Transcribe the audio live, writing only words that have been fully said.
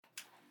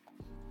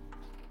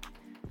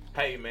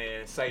Hey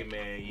man, say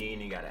man, you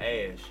ain't even gotta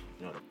ask.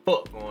 You know the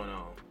fuck going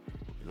on.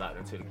 You locked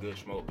into the Good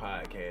Smoke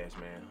Podcast,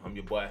 man. I'm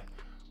your boy,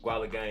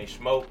 Guala Gang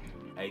Smoke,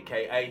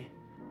 aka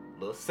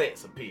Lil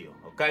Sex Appeal,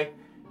 okay?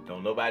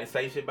 Don't nobody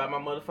say shit about my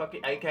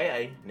motherfucking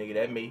AKA. Nigga,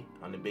 that me.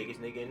 I'm the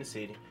biggest nigga in the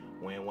city,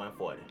 weighing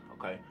 140,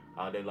 okay?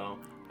 All day long.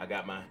 I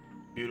got my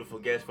beautiful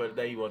guest for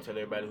today. You wanna tell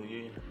everybody who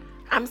you is?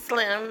 I'm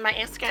Slim. My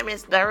Instagram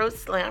is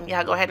TheRootSlim.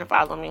 Y'all go ahead and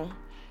follow me.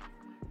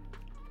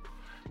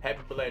 Happy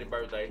belated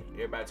birthday.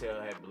 Everybody tell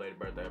her happy belated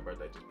birthday. Her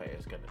birthday just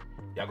passed.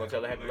 Y'all gonna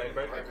tell her happy belated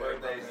birthday? Happy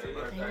birthday,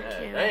 sis.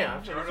 Thank you.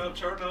 Damn.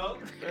 Turn up.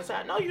 Yes,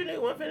 I know you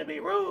nigga wasn't finna be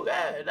rude.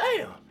 God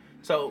damn.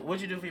 So,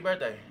 what'd you do for your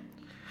birthday?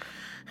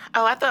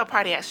 Oh, I threw a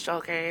party at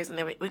Strokers, and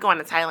then we going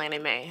to Thailand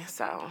in May.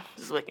 So,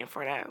 just looking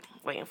for that.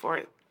 Looking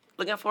forward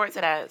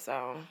to that.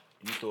 So,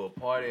 You threw a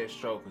party at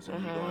Strokers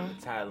and you going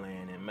to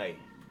Thailand in May.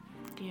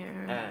 yeah.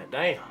 God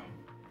damn.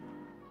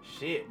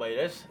 Shit, but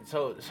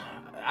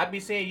I be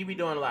seeing you be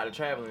doing a lot of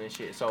traveling and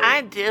shit. So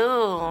I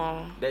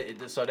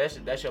do. So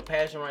that's your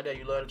passion right there.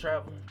 You love to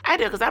travel. I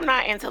do, because I'm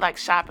not into, like,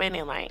 shopping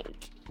and, like,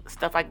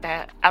 stuff like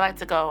that. I like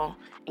to go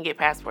and get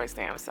passport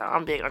stamps, so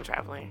I'm big on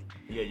traveling.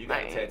 Yeah, you got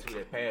to Like, tattoo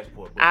that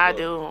passport. I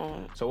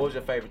do. So what was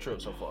your favorite trip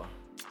so far?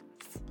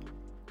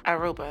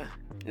 Aruba.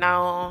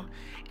 No,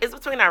 it's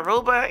between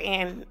Aruba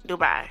and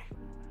Dubai.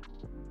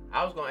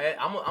 I was gonna.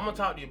 I'm gonna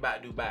talk to you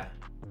about Dubai.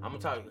 I'm gonna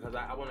talk because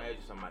I want to ask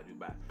you something about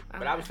Dubai.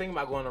 But I was thinking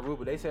about going to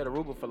Aruba. They said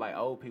Aruba for like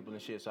old people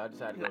and shit, so I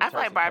decided to go. I feel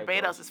like Turks and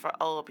Barbados Caicos. is for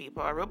old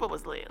people. Aruba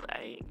was lit.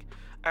 Like,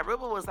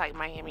 Aruba was like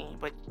Miami,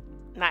 but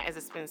not as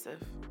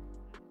expensive.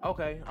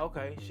 Okay.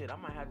 Shit, I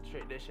might have to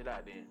check that shit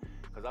out then.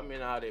 Cause I'm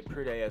in all that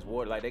pretty ass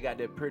water. Like they got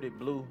that pretty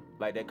blue,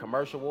 like that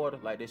commercial water,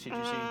 like that shit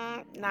you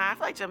see. Nah, I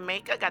feel like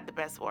Jamaica got the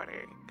best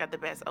water, got the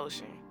best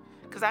ocean.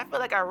 Cause I feel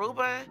like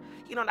Aruba,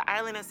 you know, the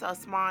island is so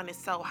small and it's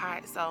so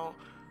hot. So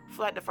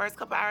for like the first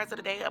couple hours of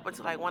the day up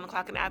until like 1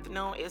 o'clock in the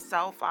afternoon, it's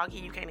so foggy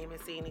you can't even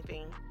see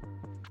anything.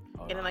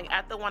 And then like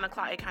after 1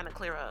 o'clock, it kind of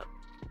clear up.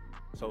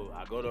 So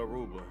I go to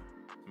Aruba,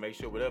 make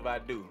sure whatever I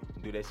do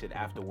that shit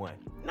after 1.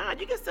 Nah,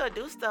 you can still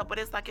do stuff, but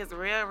it's like it's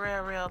real,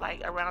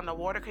 like around the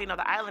water. 'Cause you know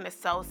the island is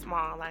so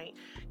small. Like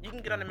you can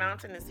get on the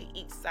mountain and see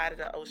each side of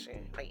the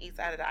ocean, like each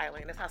side of the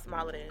island. That's how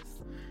small it is.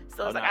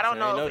 So it's like I don't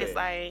know if it's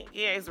like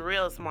it's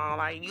real small.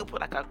 Like you put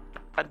like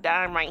a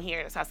dime right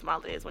here. That's how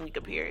small it is when you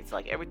compare it to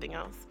like everything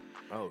else.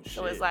 Oh shit.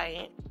 So it's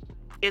like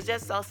it's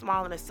just so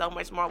small and there's so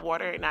much more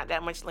water and not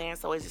that much land.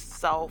 So it's just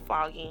so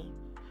foggy.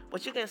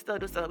 But you can still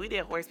do stuff. We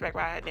did horseback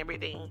ride and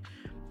everything.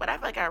 But I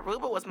feel like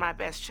Aruba was my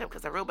best trip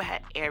because Aruba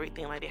had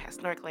everything. Like they had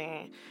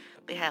snorkeling,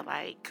 they had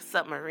like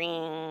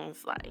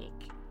submarines, like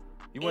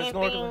You went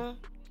anything. snorkeling?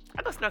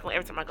 I go snorkeling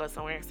every time I go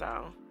somewhere.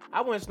 So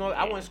I went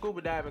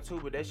scuba diving too,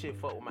 but that shit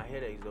fuck with my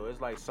headaches though.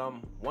 It's like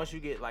once you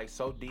get like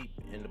so deep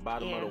in the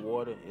bottom of the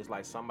water, it's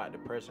like something about the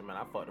pressure, man.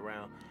 I fucked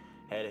around,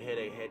 had a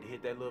headache, had to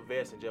hit that little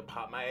vest and just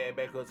pop my ass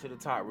back up to the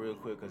top real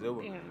quick, cause it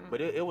was,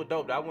 but it was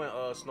dope. I went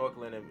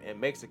snorkeling in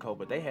Mexico,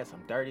 but they had some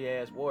dirty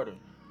ass water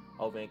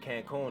over in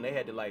Cancun. They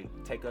had to like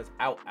take us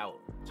out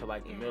to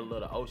like the middle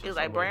of the ocean. it was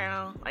like somewhere.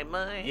 brown, like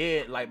mud.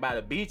 Yeah, like by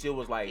the beach, it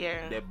was like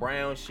Yeah. that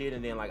brown shit,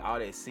 and then like all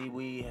that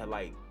seaweed had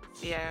like.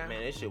 Yeah.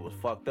 Man, that shit was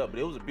fucked up, but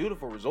it was a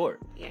beautiful resort.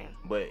 Yeah.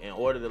 But in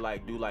order to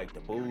like do like the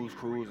booze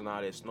cruise and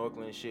all that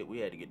snorkeling and shit, we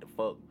had to get the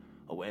fuck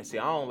away. And see,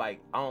 I don't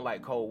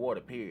like cold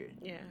water. Period.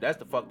 Yeah. That's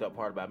the fucked up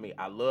part about me.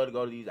 I love to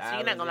go to these So islands.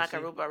 you're not gonna like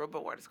and shit. Aruba.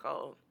 Aruba water's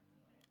cold.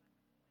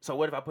 So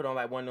what if I put on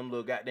like one of them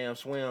little goddamn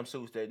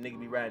swimsuits that nigga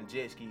be riding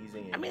jet skis in?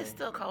 I mean, man? it's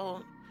still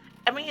cold.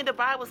 I mean,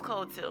 Dubai was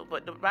cold too,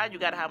 but Dubai you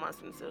gotta have on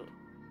swimsuit.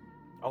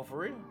 Oh, for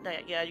real?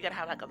 Yeah, you gotta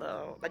have like a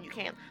little, like you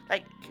can't,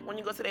 like when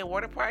you go to their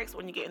water parks,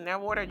 when you get in their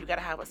water, you gotta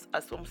have a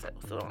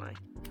swimsuit on.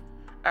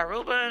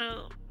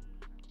 Aruba,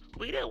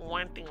 we did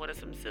one thing with a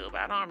swimsuit,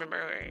 but I don't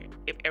remember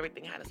if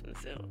everything had a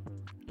swimsuit.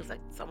 It was like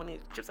so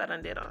many trips I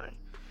done been on.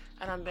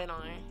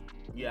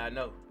 Yeah, I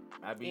know.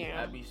 I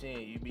be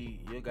seeing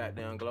you a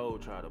goddamn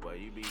globetrotter, boy.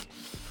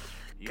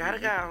 Gotta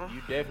go. You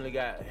definitely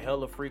got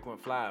hella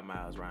frequent fly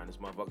miles around this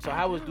motherfucker. So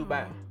how was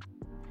Dubai?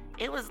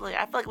 It was lit.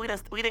 I feel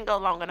like we didn't go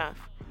long enough.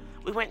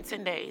 We went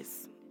 10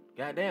 days.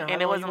 Goddamn,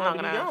 And it wasn't long Be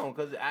enough.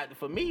 because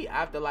for me,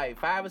 after like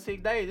 5 or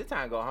 6 days, it's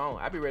time to go home.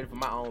 I be ready for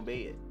my own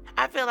bed.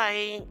 I feel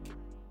like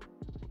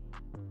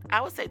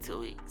I would say 2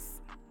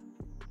 weeks.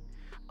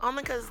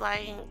 Only because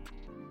like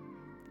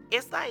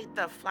it's like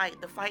the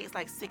flight. The flight is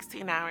like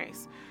 16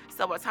 hours.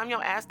 So by the time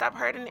your ass stop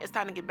hurting, it's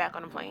time to get back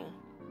on the plane.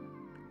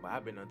 But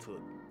I've been until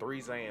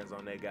 3 Zans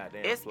on that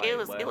goddamn It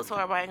flight. was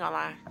horrible. I ain't gonna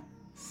lie.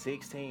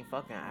 16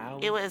 fucking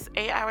hours. It was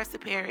 8 hours to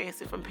Paris,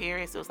 and from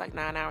Paris it was like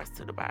 9 hours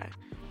to Dubai,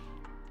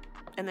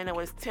 and then it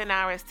was 10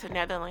 hours to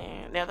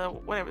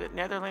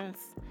Netherlands.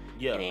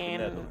 Yeah, and the then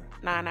Netherlands.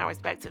 9 hours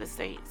back to the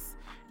States.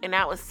 And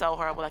that was so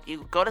horrible. Like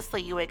you go to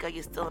sleep, you wake up,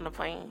 you're still in the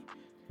plane,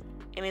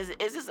 and it's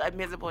just a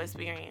miserable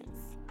experience.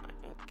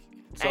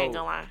 I ain't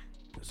gonna lie.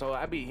 So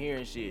I be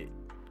hearing shit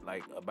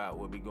like about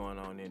what be going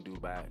on in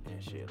Dubai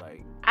and shit.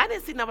 Like I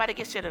didn't see nobody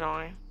get shitted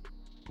on.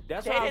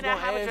 That's They what I was did not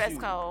gonna have a ask dress you.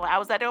 code. I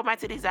was like, there with my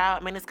titties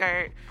out,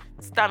 miniskirt,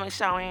 stomach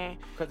showing.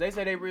 Cause they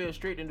say they real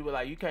strict and do it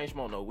like you can't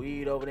smoke no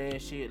weed over there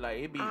and shit. Like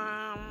it be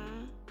hard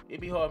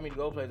for me to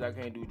go places I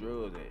can't do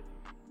drugs at.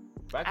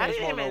 If I can't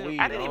smoke no weed,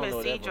 I didn't don't even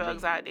know see that for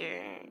drugs me. out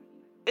there.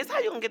 It's how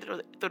you can get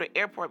through the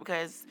airport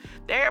because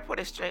the airport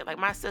is straight. Like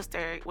my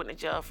sister went to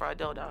jail for a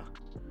dildo.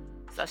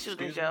 So she was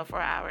in jail for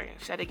an hour.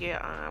 She had to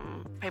get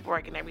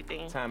paperwork and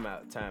everything. Time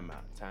the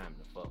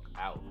fuck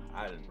out.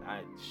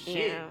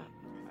 Shit. Yeah.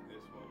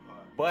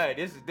 But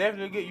this is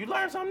definitely good. You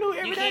learn something new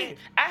every You day.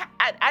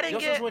 can't. I didn't Your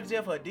get. sister went to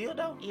jail for a deal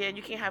though? Yeah,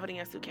 you can't have it in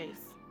your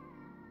suitcase.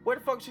 Where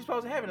the fuck is she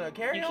supposed to have it? In a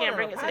carry-on? You can't or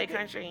bring a it to their pocket?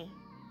 country.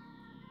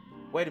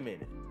 Wait a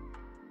minute.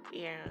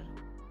 Yeah.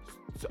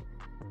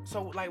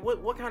 So like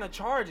what kind of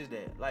charge is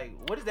that? Like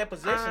what is that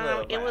possession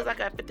of? It was like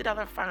a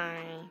 $50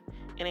 fine,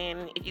 and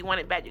then if you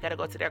want it back, you gotta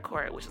go to their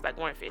court, which is like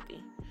 $150.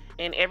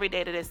 And every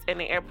day that it's in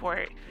the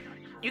airport,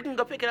 you can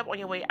go pick it up on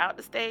your way out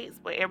the States,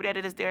 but every day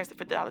that it's there, it's a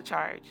 $50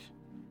 charge.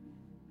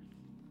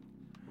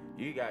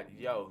 You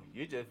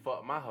just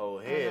fucked my whole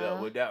head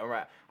up with that one,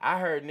 right? I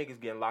heard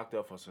niggas getting locked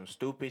up for some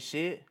stupid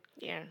shit.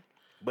 Yeah.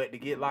 But to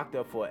get locked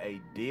up for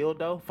a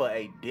dildo, for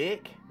a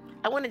dick?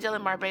 I went to jail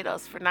in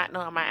Barbados for not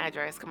knowing my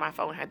address because my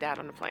phone had died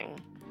on the plane.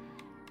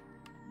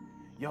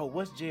 Yo,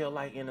 what's jail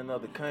like in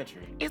another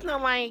country? It's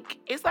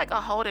like a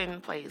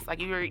holding place.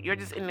 Like you're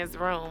just in this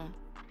room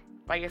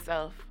by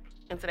yourself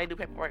until they do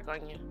paperwork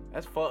on you.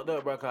 That's fucked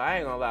up, bro. Cause I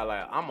ain't gonna lie,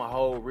 like I'm a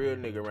whole real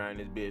nigga around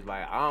this bitch.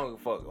 Like I don't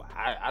fuck.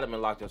 I done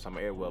been locked up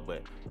somewhere everywhere,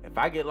 but if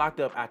I get locked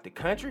up out the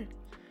country,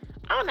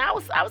 I don't know.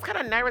 I was kind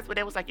of nervous, but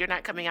it was like you're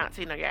not coming out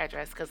till you know your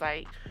address, cause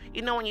like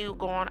when you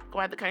go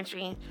out the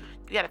country,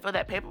 you gotta fill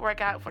that paperwork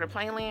out for the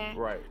plane land.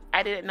 right?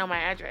 I didn't know my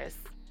address,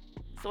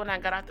 so when I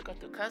got out to go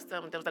through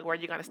customs, they was like, "Where are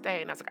you gonna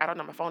stay?" And I was like, "I don't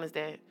know. My phone is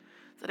dead."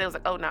 So they was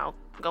like, "Oh no,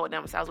 go with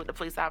them." So I was with the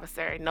police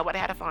officer. Nobody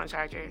had a phone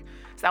charger,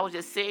 so I was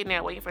just sitting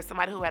there waiting for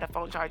somebody who had a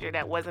phone charger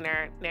that wasn't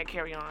their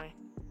carry-on.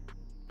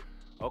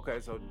 Okay,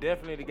 so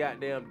definitely the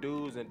goddamn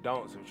do's and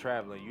don'ts of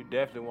traveling. You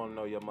definitely want to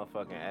know your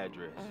motherfucking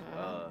address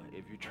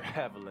if you're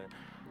traveling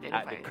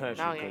out the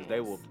country, because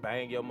they will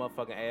bang your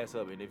motherfucking ass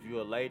up. And if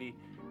you're a lady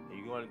and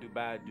you're going to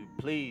Dubai,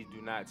 please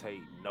do not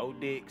take no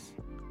dicks.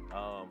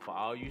 For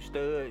all you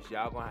studs,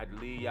 y'all gonna have to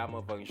leave y'all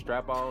motherfucking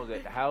strap-ons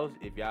at the house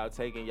if y'all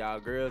taking y'all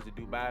girls to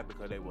Dubai,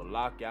 because they will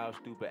lock y'all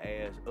stupid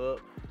ass up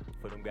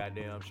for them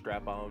goddamn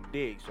strap-on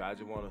dicks. So I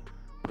just wanna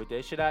put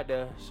that shit out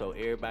there so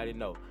everybody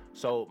know.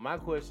 So my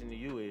question to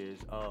you is,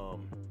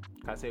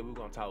 I said we were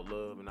gonna talk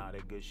love and all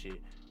that good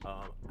shit.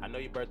 I know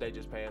your birthday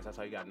just passed. I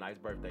saw you got a nice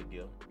birthday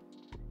gift.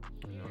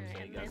 You know what I'm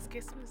saying? Nice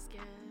Christmas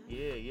gift.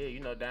 Yeah. You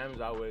know,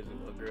 Diamond's always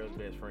a girl's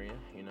best friend.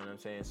 You know what I'm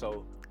saying?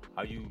 So,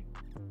 are you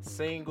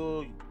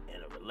single,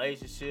 in a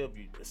relationship,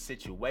 a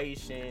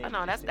situation? Oh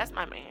no, that's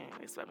my man.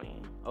 That's my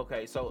man.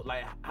 Okay, so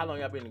like, how long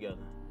y'all been together?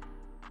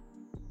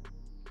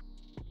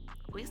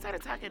 We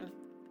started talking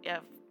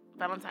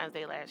Valentine's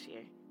Day last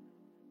year.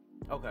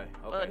 Okay.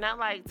 But not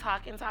like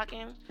talking,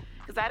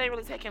 because I didn't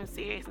really take him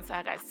serious until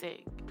I got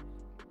sick.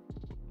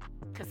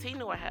 Because he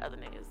knew I had other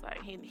niggas.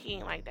 Like, he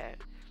ain't like that.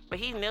 But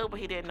he knew, but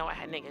he didn't know I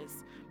had niggas.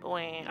 But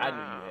when... I knew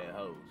you had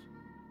hoes.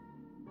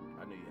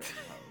 I knew you had some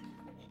hoes.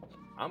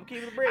 I'm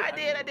keeping it real. I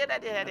did. I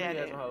knew you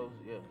had some hoes,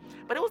 yeah.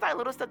 But it was like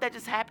little stuff that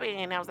just happened,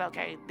 and I was like,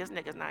 okay, this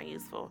nigga's not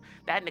useful.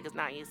 That nigga's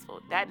not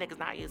useful. That nigga's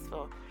not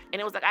useful.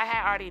 And it was like, I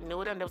had already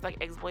knew them. There was like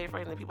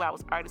ex-boyfriends and people I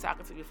was already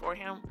talking to before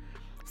him.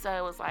 So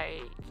it was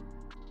like...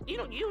 You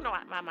know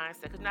my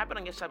mindset, because I've been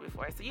on your show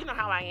before, so you know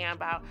how I am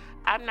about,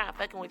 I'm not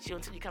fucking with you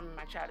until you come in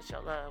my trial to show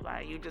love.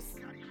 Like, you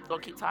just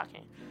gonna keep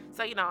talking.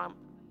 So,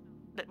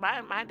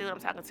 my dude I'm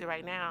talking to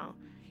right now,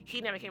 he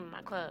never came in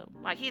my club.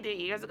 Like, he did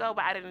years ago,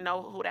 but I didn't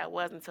know who that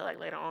was until, like,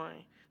 later on,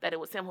 that it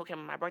was him who came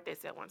in my birthday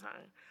set one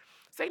time.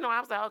 So, I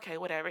was like, okay,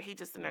 whatever. He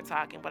just in there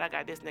talking, but I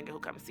got this nigga who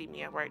come see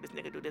me at work. This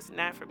nigga do this and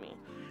that for me.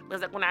 But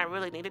it's like, when I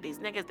really needed these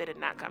niggas, they did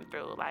not come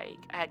through. Like,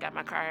 I had got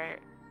my car,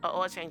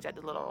 oil change at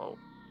this little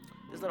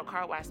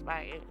car wash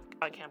spot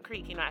on Camp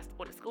Creek. I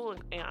went to school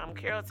in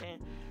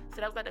Carrollton,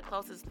 so that was like the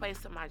closest place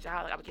to my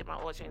job. Like, I would get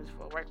my oil change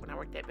for work when I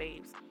worked at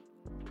Babes.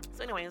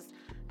 So anyways,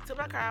 took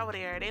my car over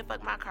there. They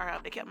fucked my car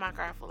up. They kept my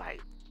car for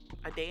like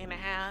a day and a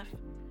half.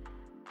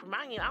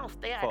 Remind you, I don't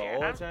stay out there.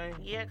 For oil change?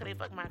 Yeah, because they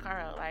fucked my car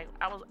up. Like,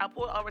 I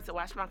pulled over to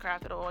wash my car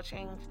after the oil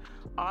change.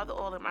 All the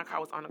oil in my car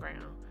was on the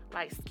ground,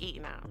 like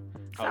skeeting out.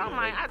 So I'm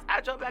like,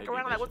 I drove back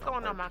around, like, what's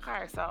going on in my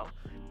car? So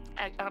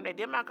they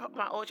did my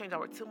oil change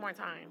over 2 more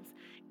times.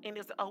 And they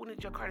was like, oh, we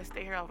need your car to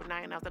stay here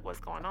overnight. And I was like, what's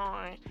going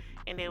on?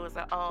 And they was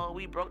like, oh,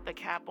 we broke the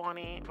cap on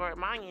it. But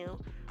mind you,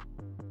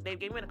 they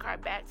gave me the car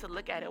back to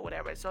look at it or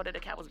whatever. It showed that the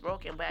cap was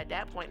broken. But at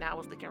that point, now I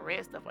was looking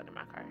red stuff under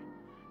my car.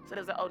 So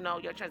they was like, oh, no,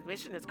 your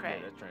transmission is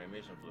cracked. Yeah, that's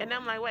transmission fluid. And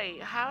I'm like,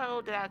 wait,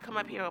 how did I come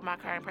up here with my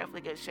car in perfectly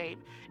good shape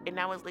and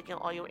now it's leaking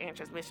oil and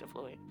transmission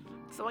fluid?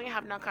 So I didn't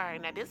have no car.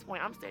 And at this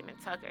point, I'm staying in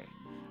Tucker.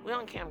 We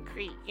on Camp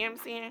Creek, you know what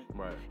I'm saying?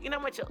 Right. You know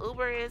how much your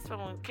Uber is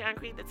from Camp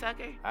Creek to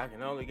Tucker? I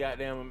can only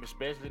goddamn,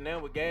 especially now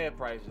with gas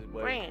prices,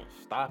 but Right.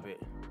 stop it.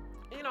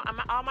 You know,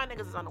 all my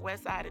niggas is on the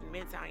west side in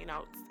Midtown, you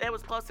know. It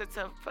was closer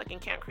to fucking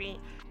Camp Creek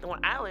than where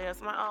I live.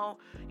 So I'm like, oh,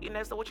 you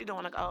know, so what you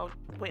doing? Like, oh,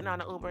 waiting on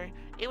the Uber.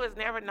 It was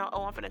never no,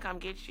 oh, I'm finna come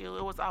get you.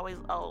 It was always,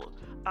 oh,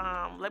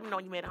 let me know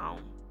when you made it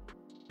home.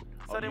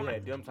 So you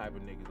had them type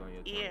of niggas on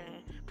your team. Yeah.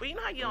 But you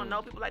know how you don't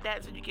know people like that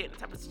until you get in the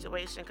type of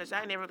situation, because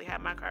I never really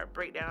had my car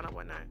break down or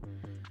whatnot.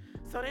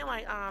 So then,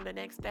 like, the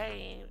next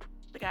day,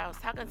 the guy I was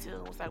talking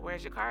to was like,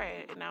 where's your car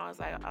at? And I was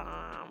like,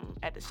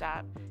 at the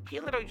shop. He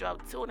literally drove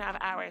 2.5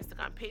 hours to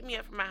come pick me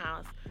up from my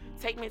house,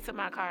 take me to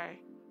my car,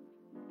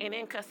 and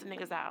then cuss the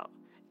niggas out.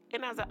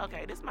 And I was like,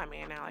 okay, this is my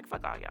man now. Like,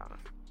 fuck all y'all.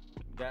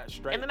 That's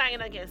straight. And then I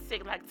ended up getting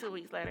sick like 2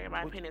 weeks later, and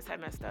my appendix had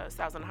messed up,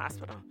 so I was in the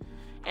hospital.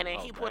 And then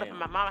he pulled up in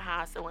my mama's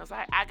house and was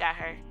like, I got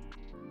her.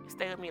 He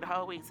stayed with me the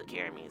whole week, took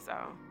care of me, so.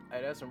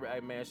 Hey, that's some, hey,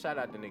 man, shout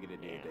out the nigga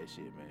that did that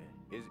shit, man.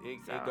 It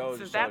since goes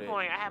to show that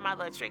point, I had my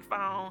little trick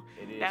phone.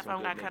 That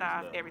phone got cut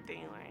off,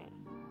 everything, like.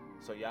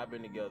 So y'all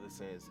been together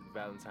since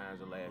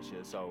Valentine's of last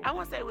year. So I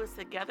won't say we was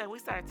together. We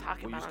started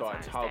talking about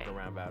Valentine's Day.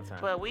 Around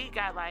Valentine's. But we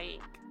got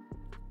like,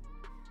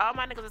 all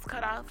my niggas is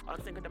cut off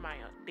on Cinco de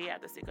Mayo. Day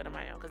after Cinco de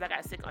Mayo. Because I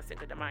got sick on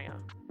Cinco de Mayo.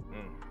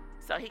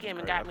 So he came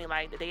and got me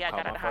like the day I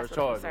got out of the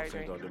hospital from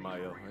surgery. Cinco de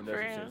Mayo.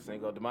 And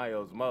Cinco de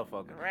Mayo's a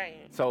motherfucker.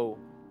 Right.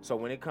 So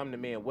when it come to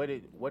men, what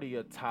are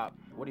your top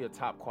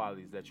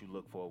qualities that you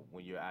look for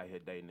when you're out here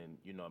dating and,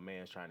 you know, a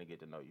man's trying to get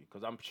to know you?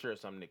 Because I'm sure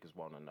some niggas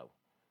want to know.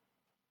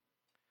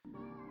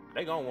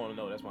 They gonna want to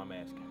know. That's why I'm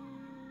asking.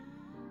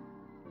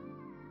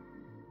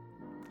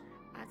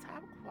 My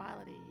top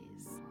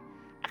qualities.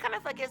 I kind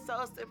of like it's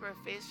so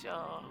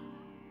superficial.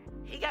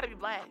 He gotta be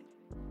black.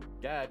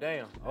 God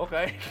damn.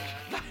 Okay.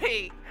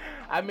 Like,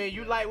 I mean,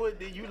 you like what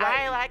you like.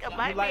 I like a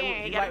black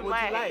man. He gotta be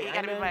black. Like. He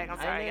gotta be black. I'm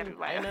sorry. He gotta be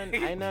black.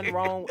 Ain't nothing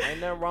wrong.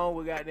 Ain't nothing wrong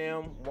with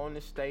goddamn wanting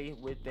to stay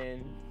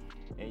within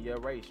in your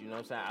race. You know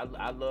what I'm saying?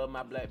 I love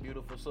my black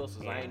beautiful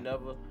sisters. Yeah.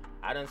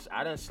 I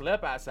done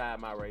slept outside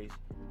my race,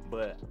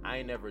 but I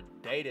ain't never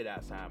dated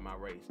outside my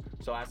race.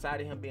 So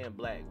outside of him being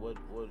black,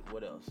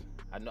 what else?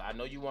 I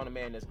know you want a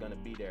man that's gonna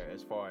be there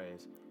as far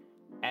as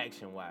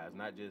action wise,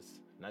 not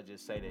just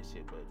say that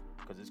shit, but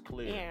because it's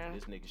clear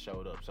this nigga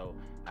showed up. So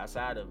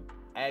outside of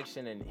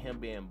action and him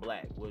being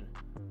black, what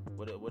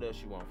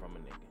else you want from a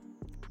nigga?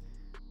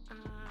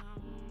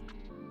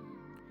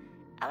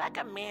 I like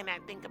a man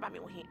that think about me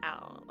when he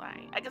out.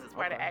 Like, I guess it's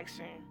part of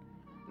action.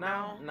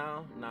 No.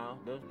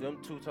 Them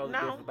two totally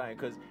different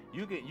things. Cause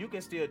you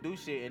can still do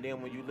shit, and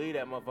then when you leave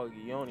that motherfucker,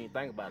 you don't even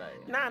think about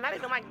it. Nah, not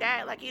even like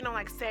that. Like, you know,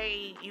 like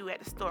say you at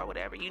the store or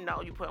whatever, you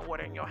know, you putting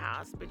water in your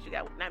house, but you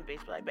got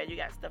but like, bet you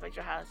got stuff at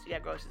your house, you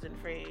got groceries in the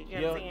fridge.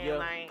 You know what I'm saying?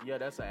 Like,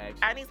 that's an action.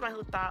 I need somebody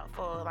who's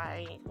thoughtful.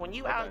 Like, when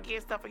you out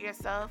getting stuff for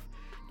yourself,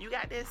 you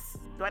got this.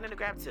 Do I need to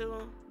grab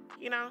two?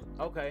 You know?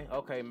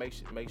 Okay. Make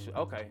sure.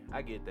 Okay,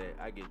 I get that.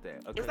 Okay.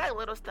 It's like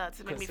little stuff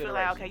to make me feel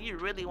like, okay, you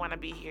really want to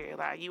be here.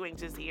 Like, you ain't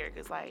just here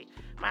because, like,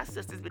 my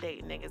sisters be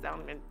dating niggas that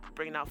don't even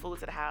bring no food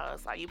to the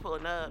house. Like, you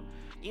pulling up,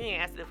 you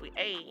ain't asking if we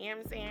ate. You know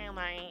what I'm saying?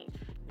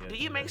 Like, do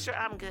you make sure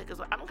I'm good?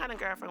 Because I'm the kind of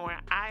girlfriend where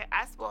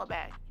I spoil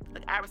back.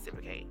 Like, I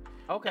reciprocate.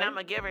 Okay. And I'm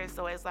a giver,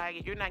 so it's like,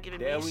 if you're not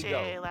giving me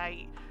shit,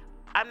 like,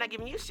 I'm not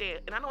giving you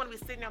shit. And I don't want to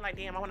be sitting there like,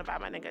 damn, I want to buy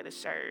my nigga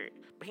this shirt,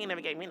 but he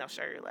never gave me no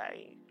shirt.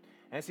 Like.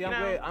 And see,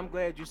 I'm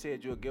glad you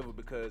said you're a giver,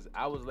 because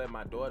I was letting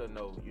my daughter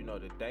know, you know,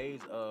 the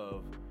days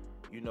of,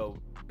 you know,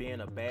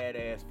 being a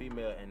badass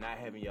female and not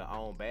having your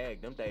own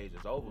bag, them days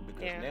is over,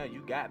 because now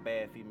you got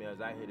bad females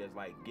out here that's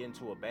like getting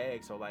to a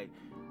bag. So like,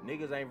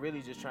 niggas ain't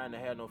really just trying to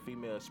have no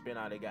females spend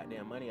all their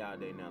goddamn money all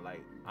day now.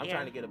 Like, I'm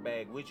trying to get a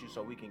bag with you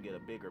so we can get a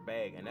bigger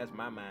bag, and that's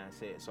my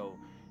mindset. So,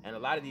 and a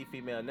lot of these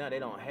females now, they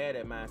don't have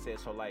that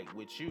mindset. So like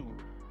with you,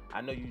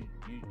 I know you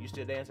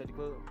still dance at the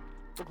club?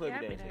 What club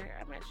you dance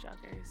at? I'm at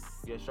Strokers.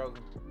 You're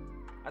Strokers?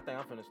 I think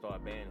I'm finna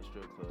start banning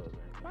strip clubs,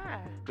 man.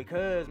 Why?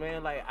 Because,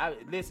 man, like,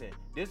 this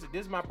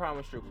is my problem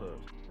with strip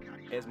clubs.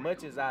 As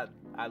much as I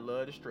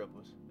love the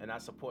strippers and I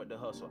support the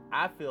hustle,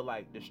 I feel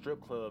like the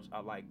strip clubs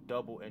are like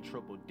double and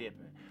triple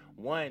dipping.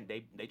 One,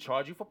 they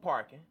charge you for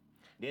parking.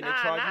 Then they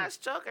charge you.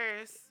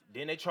 Strokers.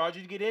 Then they charge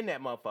you to get in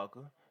that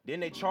motherfucker. Then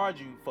they charge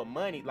you for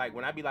money. Like,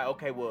 when I be like,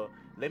 okay, well,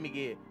 let me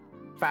get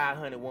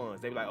 500 ones.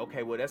 They be like,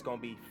 okay, well, that's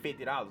gonna be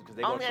 $50 because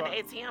they only at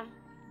the ATM.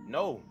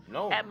 No.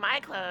 At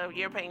my club,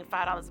 you're paying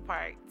 $5 a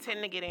part,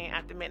 10 to get in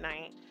after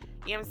midnight.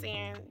 You know what I'm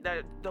saying?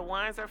 The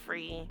ones are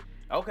free.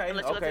 Okay.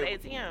 Unless you go to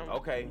the ATM.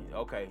 Okay.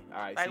 All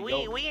right. Like, we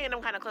ain't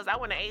them kind of clubs. I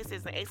went to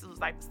Aces, and Aces was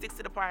like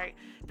 60 to part,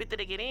 50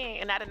 to get in,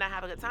 and I did not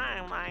have a good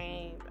time.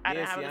 Like, I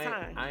didn't have a good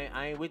time.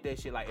 I ain't with that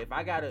shit. Like, if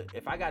I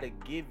gotta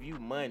give you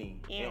money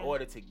in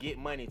order to get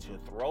money to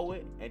throw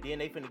it, and then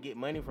they finna get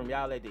money from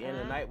y'all at the end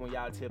of the night when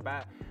y'all tip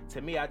out,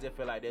 to me, I just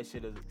feel like that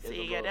shit is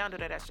See, they don't do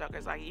that at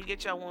Strokers. Like, you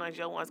get your one's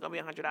gonna be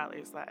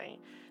 $100. Like,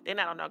 they're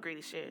not on no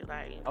greedy shit.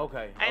 Like,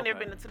 I ain't never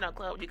been to no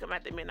club. You come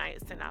out at midnight,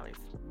 it's $10.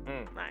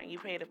 Like, you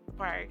pay the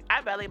part.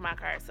 I valet my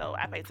car, so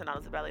I pay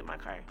 $10 to valet my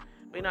car.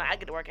 But, you know, I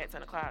get to work at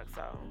 10 o'clock,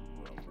 so.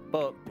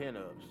 Fuck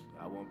pinups.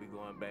 I won't be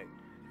going back.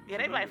 Yeah,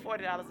 they be like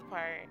 $40 a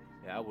part.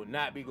 Yeah, I will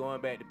not be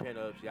going back to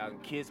pinups. Y'all can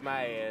kiss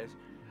my ass.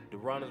 The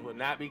runners would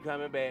not be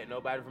coming back.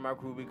 Nobody from our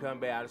crew be coming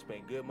back. I just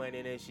spent good money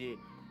in that shit.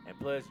 And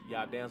plus,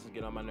 y'all dancers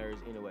get on my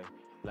nerves anyway.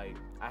 Like,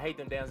 I hate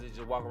them dancers that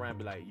just walk around and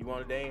be like, you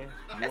want to dance?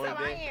 That's how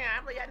I am. I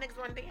be like, y'all niggas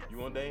want to dance. You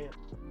want to dance?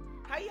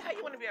 How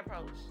you want to be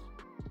approached?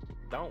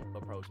 Don't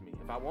approach me.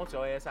 If I want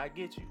your ass, I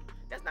get you.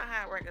 That's not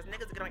how it works. Cause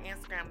niggas get on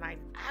Instagram like,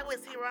 I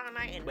was here all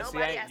night and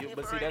nobody asked me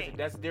for anything.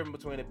 That's the difference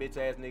between a bitch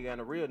ass nigga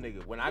and a real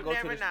nigga. When I go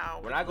to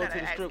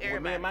the strip,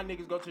 when me and my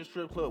niggas go to the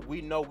strip club,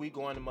 we know we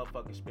going to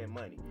motherfucking spend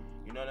money.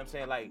 You know what I'm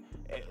saying? Like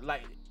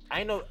I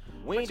ain't no.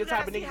 We ain't the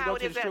type of niggas go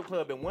to the strip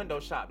club and window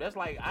shop. That's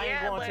like I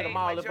ain't going to the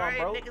mall if I'm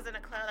broke. Niggas in the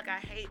club, like I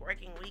hate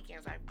working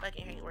weekends. I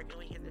fucking hate working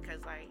weekends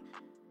because like.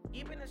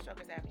 You been to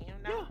strokers, haven't you?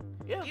 No?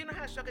 Yeah. You know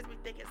how strokers be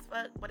thick as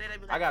fuck, but they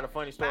be like, I got a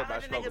funny story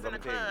about strokers. Niggas in the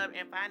club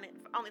and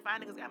only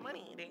 5 niggas got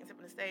money. They ain't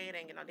tipping the stage, they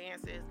ain't get no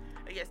dances.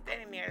 They just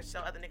standing there and show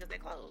other niggas their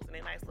clothes and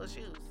their nice little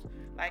shoes.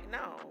 Like,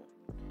 no.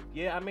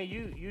 Yeah, I mean,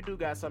 you do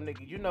got some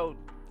niggas. You know,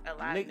 a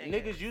lot of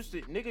niggas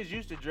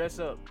used to dress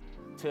up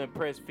to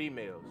impress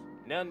females.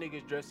 Now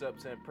niggas dress up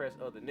to impress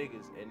other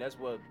niggas, and that's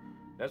where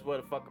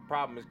the fucking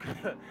problem is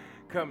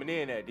coming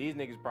in at. These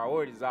niggas'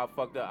 priorities all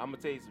fucked up. I'm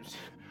gonna tell you some shit.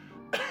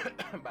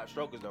 About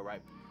strokers though,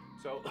 right?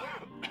 So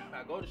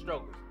I go to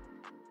strokers.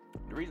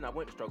 The reason I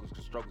went to strokers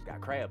because strokers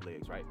got crab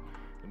legs, right?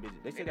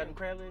 They still got them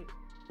crab legs?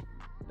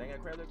 They ain't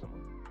got crab legs no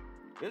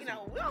more? You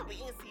know, we don't be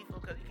eating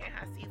seafood because you can't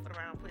have seafood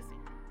around pussy.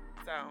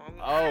 So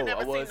I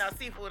never seen no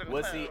seafood in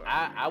the club. See,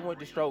 I went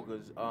to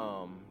strokers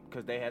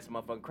because they had some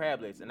motherfucking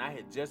crab legs, and I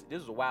had this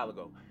was a while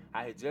ago.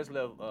 I had just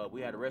left.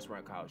 We had a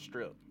restaurant called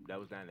Strip that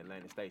was down in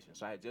Atlanta Station,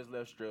 so I had just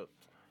left Strip.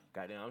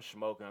 Goddamn, I'm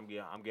smoking. I'm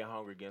getting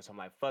hungry again. So I'm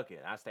like, fuck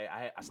it. I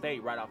stayed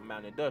right off of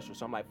Mountain Industrial.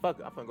 So I'm like, fuck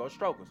it. I'm finna go to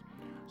Strokers.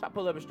 So I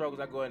pull up at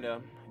Strokers. I go in there,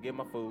 get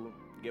my food,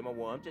 get my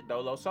one, just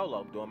dolo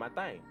solo, doing my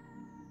thing.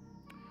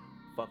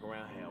 Fuck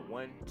around, had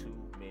one too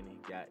many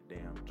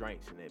goddamn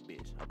drinks in that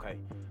bitch. Okay.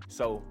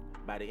 So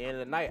by the end of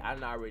the night, I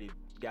done already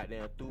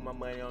goddamn threw my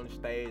money on the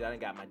stage. I done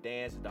got my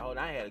dances, the whole.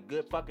 I had a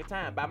good fucking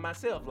time by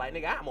myself. Like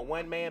nigga, I'm a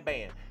one-man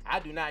band.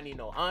 I do not need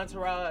no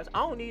entourage. I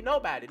don't need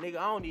nobody, nigga.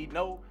 I don't need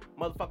no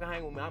motherfucker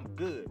hang with me. I'm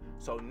good.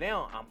 So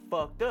now I'm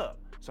fucked up.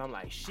 So I'm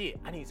like, shit,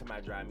 I need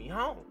somebody to drive me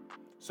home.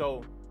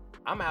 So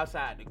I'm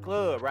outside the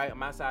club, right?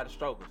 I'm outside the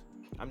Strokers.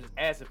 I'm just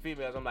asking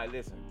females. I'm like,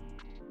 listen,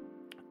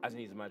 I just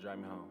need somebody to drive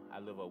me home. I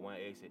live up one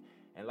exit.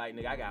 And like,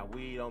 nigga, I got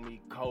weed on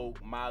me,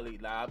 coke, Molly.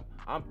 Like,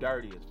 I'm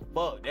dirty as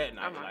fuck that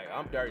night.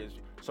 I'm dirty as.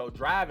 So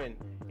driving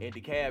in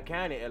DeKalb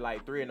County at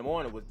like 3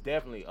 a.m. was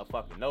definitely a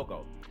fucking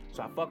no-go.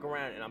 So I fuck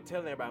around and I'm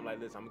telling everybody, I'm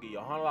like, listen, I'm gonna give you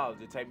 $100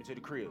 to take me to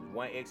the crib.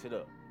 One exit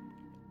up.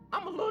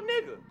 I'm a little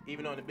nigga,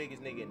 even though I'm the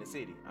biggest nigga in the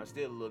city. I'm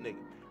still a little nigga.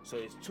 So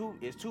it's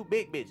two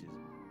big bitches.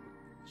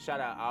 Shout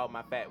out all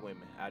my fat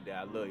women out there.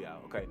 I love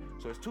y'all. Okay.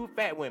 So it's 2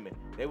 fat women.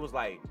 They was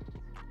like,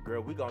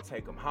 girl, we gonna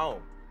take them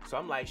home. So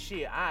I'm like,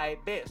 shit, I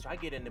bet. So I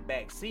get in the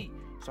back seat.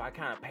 So I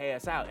kind of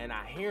pass out and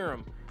I hear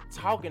them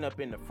talking up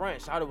in the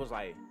front. Shawty was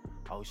like,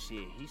 oh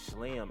shit, he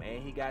slim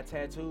and he got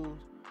tattoos.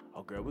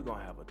 Oh girl, we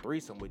gonna have a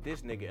threesome with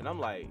this nigga. And I'm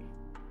like,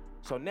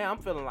 so now I'm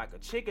feeling like a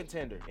chicken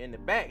tender in the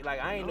back. Like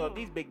I ain't know if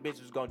these big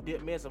bitches was gonna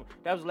dip me in some.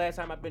 That was the last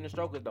time I've been to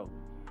Strokers though.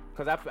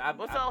 Cause so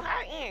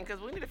how it end?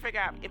 Cause we need to figure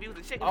out if he was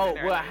a chicken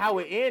tender. Oh, well, how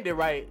it ended,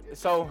 right?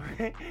 So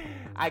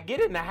I get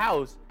in the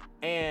house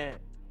and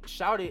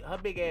Shawty, her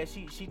big ass,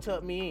 she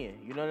tucked me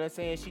in. You know what I'm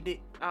saying? She did.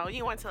 Oh,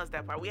 you want to tell us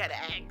that part? We had to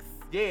ask.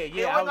 Yeah. It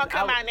wasn't gonna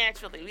come out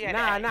naturally. We had to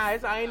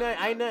ask.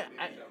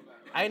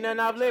 Ain't nothing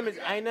off limits.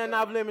 Ain't nothing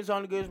off limits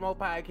on the Good Smoke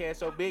podcast.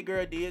 So big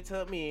girl did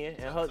tuck me in,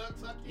 and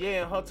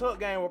her tuck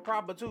game was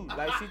proper too.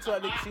 Like she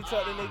tucked the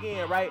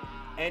nigga in, right?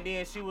 And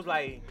then she was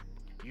like,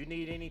 "You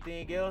need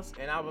anything else?"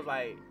 And I was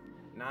like,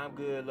 "Nah, I'm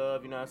good,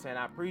 love. You know what I'm saying?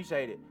 I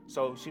appreciate it."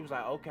 So she was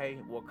like, "Okay,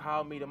 well,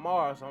 call me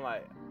tomorrow." So I'm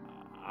like,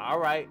 "All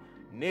right,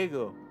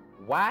 nigga."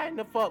 Why in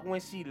the fuck when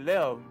she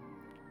left,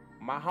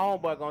 my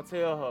homeboy gonna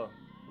tell her,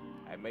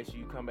 hey, make sure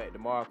you come back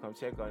tomorrow, come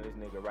check on this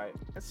nigga, right?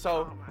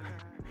 So,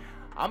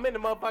 I'm in the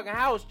motherfucking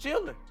house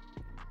chilling.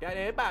 Got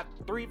it about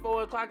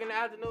 3-4 o'clock in the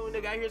afternoon,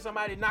 nigga. I hear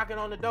somebody knocking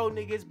on the door,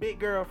 nigga. It's big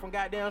girl from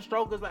goddamn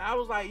Strokers. Like, I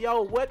was like,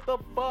 yo, what the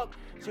fuck?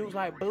 She was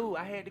like, boo,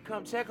 I had to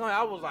come check on her.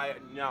 I was like,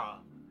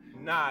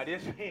 nah,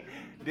 this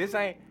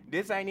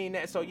ain't even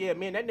that. So yeah,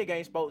 me and that nigga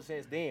ain't spoke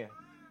since then.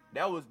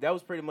 That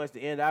was pretty much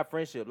the end of our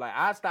friendship. Like,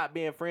 I stopped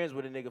being friends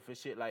with a nigga for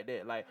shit like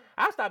that. Like,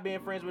 I stopped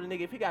being friends with a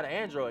nigga if he got an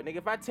Android. Nigga,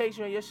 if I text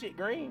you and your shit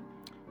green,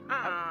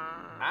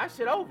 I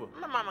shit over.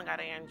 My mama got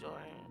an Android.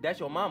 That's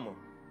your mama.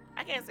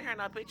 I can't see her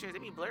no pictures.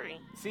 It be blurry.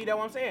 See, that's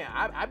what I'm saying.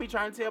 I be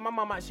trying to tell my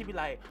mama. She be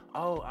like,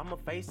 oh, I'm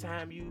going to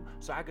FaceTime you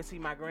so I can see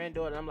my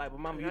granddaughter. I'm like, but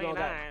mama, you don't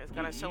got... It's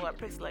going to show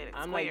up pixelated.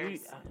 I'm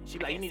squares. Like, she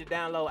be like, you need to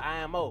download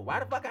IMO. Why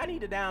the fuck I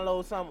need to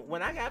download something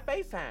when I got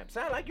FaceTime?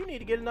 Sound like you need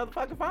to get another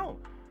fucking phone.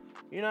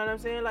 You know what I'm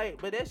saying?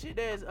 Like, but that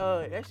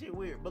shit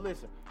weird. But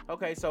listen,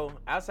 okay, so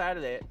outside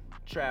of that,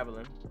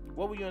 traveling,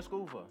 what were you in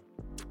school for?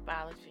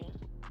 Biology.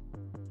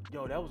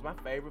 Yo, that was my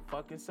favorite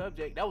fucking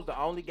subject. That was the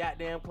only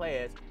goddamn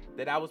class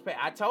that I was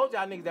I told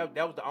y'all niggas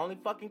that was the only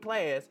fucking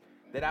class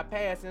that I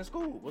passed in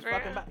school. Was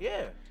fucking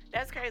yeah.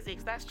 That's crazy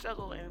because I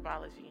struggle in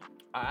biology.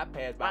 I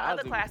passed biology. My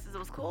other classes, it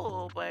was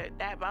cool, but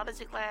that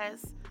biology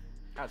class,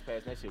 I was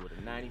passing that shit with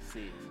a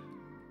 96.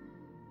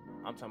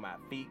 I'm talking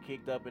about feet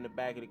kicked up in the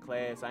back of the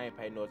class. I ain't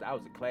paid no. I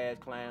was a class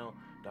clown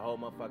the whole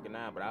motherfucking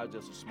night, but I was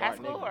just a smart nigga.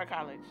 High school or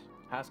college?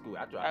 High school.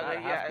 I dropped out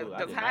of high school.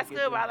 Because high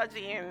school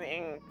biology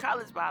and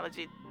college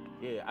biology.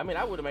 Yeah, I mean,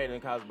 I would have made it in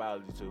college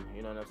biology too.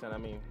 You know what I'm saying? I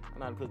mean, I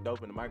know how to cook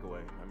dope in the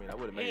microwave. I mean, I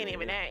would have made it. Ain't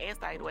even that.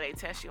 It's like what they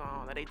test you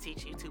on, or they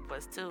teach you 2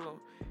 +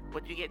 2,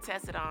 but you get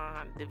tested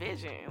on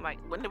division. Like,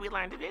 when did we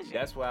learn division?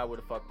 That's why I would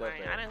have fucked up.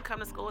 Like, I didn't come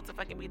to school to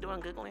fucking be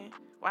doing Googling.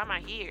 Why am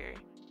I here?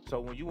 So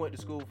when you went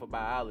to school for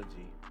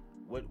biology,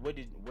 what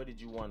did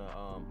you want to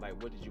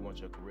what did you want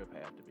your career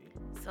path to be?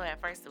 So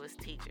at first it was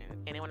teaching,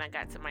 and then when I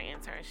got to my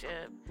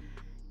internship,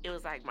 it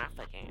was like my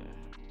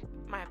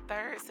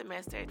 3rd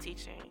semester of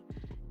teaching.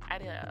 I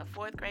did a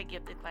 4th grade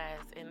gifted class,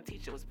 and the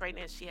teacher was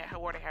pregnant. Her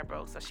water had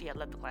broke, so she had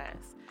left the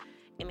class.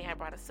 And they had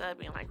brought a sub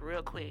in like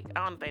real quick.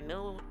 I don't know if they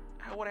knew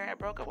her water had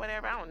broke or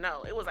whatever. I don't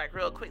know. It was like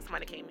real quick.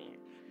 Somebody came in.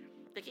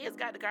 The kids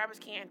got the garbage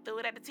can, threw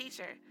it at the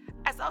teacher.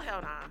 I said, oh,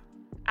 hell nah.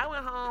 I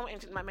went home and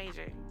took my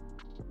major.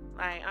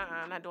 Like,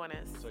 I'm not doing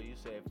this. So you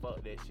said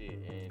fuck that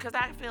shit. Because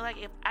I feel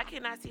like if I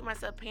cannot see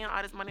myself paying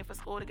all this money for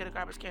school to get a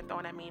garbage can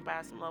thrown at me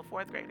by some little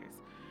 4th graders.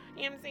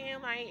 You know what I'm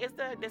saying? Like, it's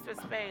the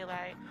disrespect.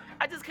 Like,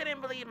 I just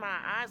couldn't believe my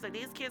eyes. Like,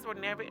 these kids were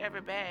never,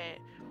 ever bad.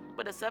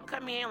 But the sub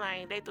come in,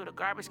 like, they threw the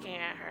garbage can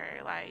at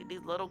her. Like,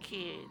 these little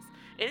kids.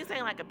 And this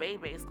ain't like a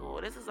baby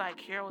school. This is like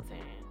Carrollton.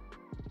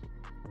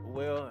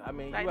 Well, I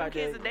mean, like, you out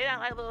kids, there. they not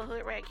like little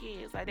hood rat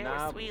kids. Like, they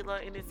were sweet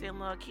little innocent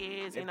little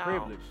kids, you know.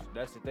 Privilege.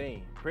 That's the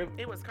thing.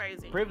 It was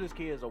crazy. Privileged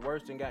kids are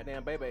worse than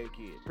goddamn baby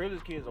kids.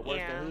 Privileged kids are worse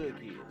than hood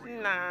kids.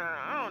 Nah,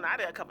 I don't know. I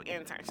did a couple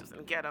internships in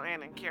the ghetto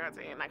and in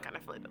Carrollton, and I kind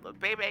of feel like the little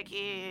baby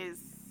kids.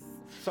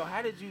 So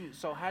how did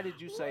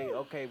you say,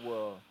 okay,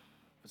 well,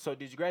 so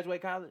did you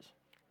graduate college?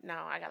 No,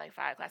 I got like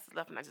 5 classes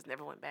left, and I just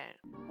never went back.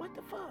 What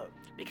the fuck?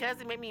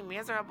 Because it made me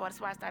miserable. That's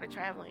why I started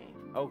traveling.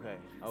 Okay.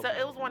 So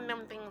it was one of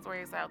them things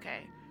where it's like,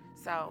 okay,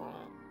 so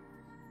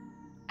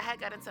I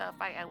had got into a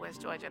fight at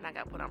West Georgia, and I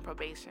got put on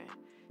probation.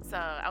 So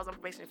I was on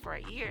probation for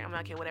a year. I'm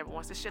like, okay, whatever.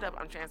 Once this shit up,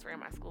 I'm transferring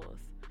my schools.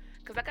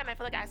 Because I kind of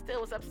feel like I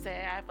still was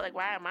upset. I feel like,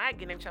 why am I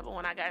getting in trouble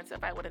when I got into a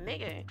fight with a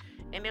nigga?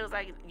 And it was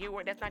like,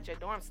 that's not your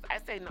dorm. I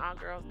stayed in an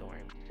all-girls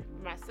dorm.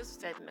 My sister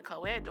stayed in the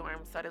co-ed dorm.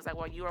 So it was like,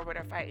 well, you over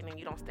there fighting and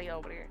you don't stay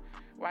over there.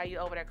 Why are you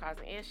over there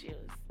causing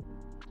issues?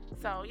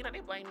 So, they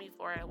blame me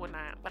for it and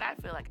whatnot. But I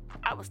feel like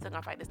I was still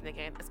going to fight this nigga.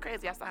 And it's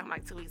crazy. I saw him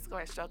like 2 weeks ago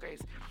at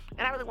Strokers.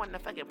 And I really wanted to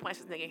fucking punch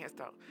this nigga in his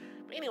throat.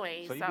 But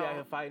anyway, so you be out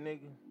here fighting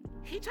nigga?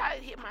 He tried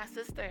to hit my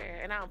sister,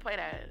 and I don't play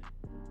that.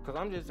 Because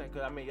I'm just saying,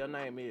 your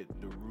name is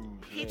The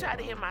Rude Slim. He tried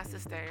to hit my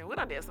sister. We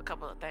done did a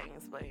couple of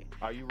things, but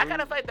are you rude? I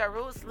kind of feel like The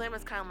Rude Slim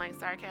is kind of like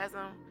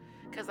sarcasm.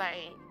 Because, like,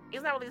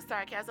 it's not really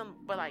sarcasm,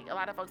 but, like, a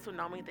lot of folks who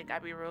know me think I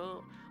be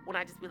rude when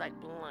I just be, like,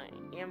 blunt. You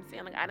know what I'm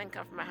saying? Like, I didn't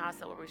come from a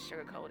household where we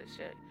sugarcoated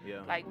shit.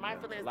 Yeah. Like, my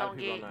feelings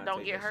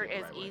don't get hurt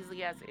as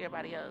easily as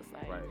everybody else.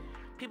 Like,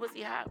 people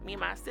see how me and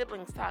my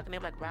siblings talk, and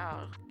they're like,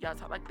 wow, y'all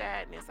talk like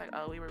that? And it's like,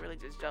 oh, we were really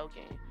just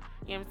joking.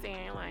 You know what I'm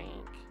saying? Like...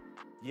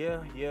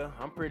 Yeah.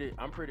 I'm pretty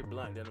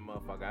blunt than a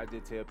motherfucker. I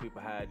just tell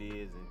people how it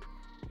is, and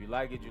if you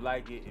like it, you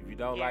like it. If you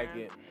don't like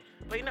it...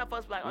 But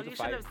folks be like, oh, you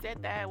shouldn't have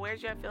said that.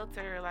 Where's your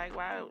filter? Like,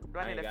 why do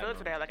I need a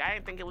filter there? Like, I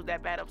didn't think it was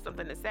that bad of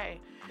something to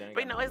say.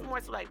 But, it's more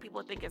so like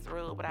people think it's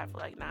rude, but I feel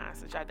like, nah,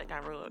 since y'all think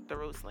I'm rude, The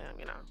Rude Slim,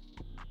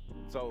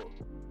 So,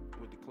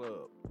 with the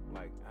club,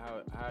 like,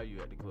 how are you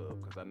at the club?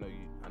 Because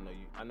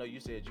I know you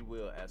said you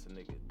will ask a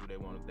nigga, do they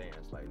want to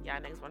dance? Like, yeah,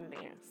 niggas want to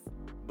dance.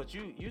 But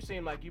you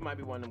seem like you might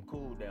be one of them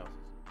cool dancers.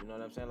 You know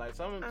what I'm saying? Like,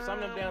 some of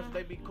them dancers,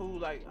 they be cool.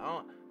 Like,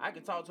 I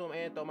can talk to them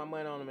and throw my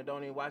money on them and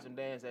don't even watch them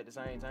dance at the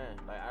same time.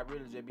 Like, I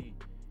really just be...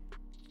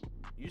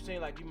 You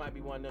seem like you might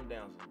be one of them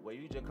dancers where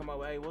you just come up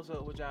with, hey, what's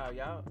up with y'all?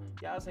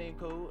 Y'all seem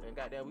cool, and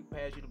goddamn, we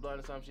pass you the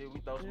blunt or some shit,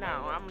 we throw some money.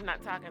 No, I'm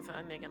not talking to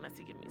a nigga unless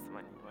he give me some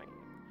money. Like,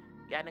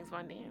 y'all niggas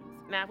want to dance.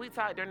 Now, if we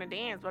talk during the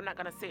dance, but I'm not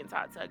going to sit and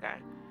talk to a guy.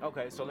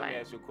 Okay, so let me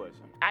ask you a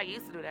question. I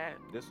used to do that.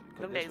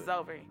 Them days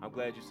over. I'm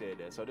glad you said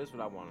that. So this is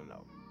what I want to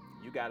know.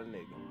 You got a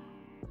nigga.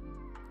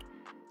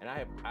 And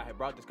I had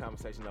brought this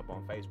conversation up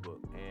on Facebook,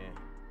 and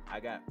I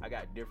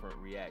got different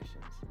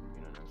reactions.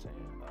 You know what I'm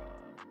saying?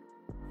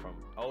 From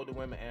older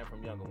women and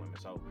from younger women.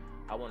 So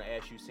I want to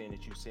ask you, seeing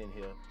that you sitting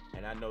here,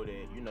 and I know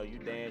that you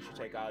dance, you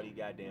take all these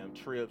goddamn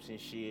trips and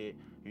shit.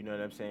 You know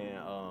what I'm saying?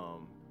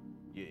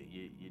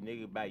 Your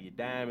nigga buy your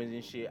diamonds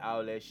and shit,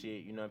 all that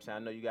shit. You know what I'm saying? I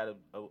know you got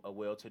a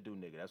well-to-do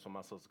nigga. That's what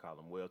my sister call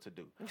him,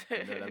 well-to-do. You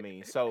know what I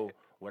mean? So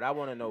what I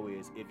want to know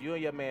is, if you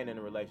and your man in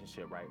a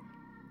relationship, right?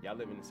 Y'all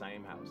live in the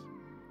same house,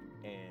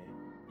 and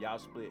y'all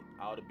split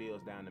all the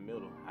bills down the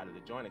middle out of the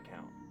joint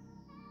account.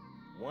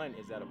 1,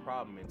 is that a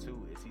problem? And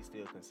 2, is he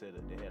still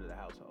considered the head of the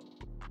household?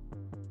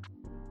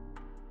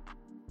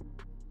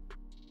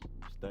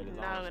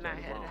 No, we're not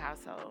head of the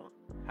household.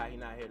 How he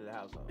not head of the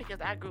household?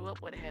 Because I grew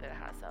up with a head of the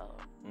household.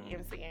 Mm-hmm. You know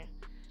what I'm saying?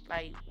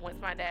 Like, once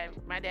my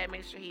dad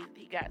made sure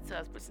he got to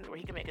us where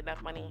he could make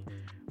enough money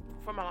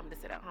for my mom to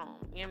sit at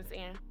home. You know what I'm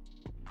saying?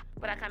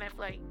 But I kind of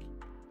feel like...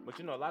 But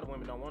a lot of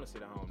women don't want to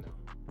sit at home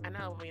now. I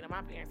know,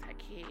 my parents had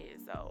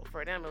kids, so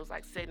for them it was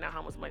like sitting at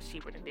home was much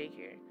cheaper than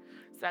daycare.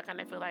 So I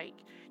kind of feel like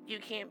you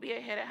can't be a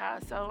head of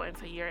household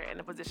until you're in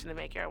a position to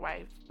make your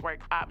wife work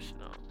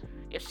optional.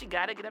 If she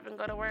gotta get up and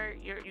go to work,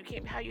 you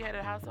can't. How you head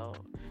of household?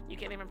 You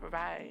can't even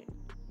provide.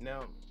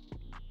 Now,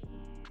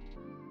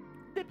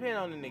 depend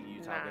on the nigga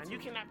you talking to. You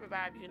cannot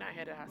provide if you're not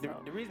head of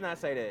household. The reason I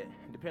say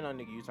that, depend on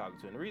the nigga you talking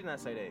to, and the reason I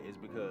say that is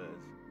because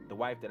the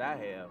wife that I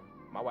have,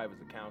 my wife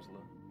is a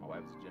counselor, my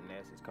wife is a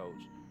gymnastics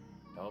coach,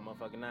 the whole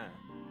motherfucking nine.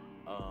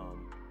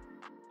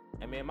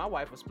 And me and my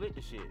wife will split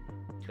the shit.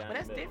 But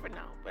that's different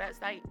though. But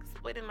that's like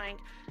splitting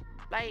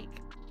like.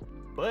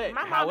 But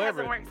my mom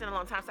hasn't worked in a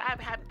long time, so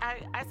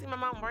I see my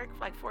mom work for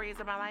like 4 years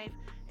of my life,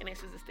 and then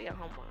she's a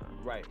stay-at-home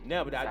mom. Right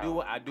now, but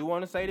so. I do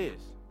want to say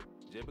this.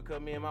 Just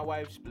because me and my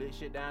wife split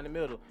shit down the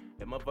middle,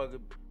 that motherfucker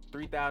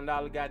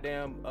 $3,000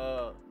 goddamn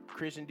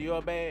Christian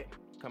Dior bag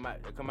come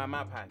out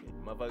my pocket.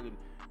 Motherfucker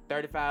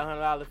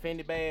 $3,500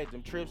 Fendi bags,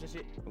 them trips and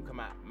shit, come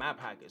out my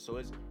pocket. So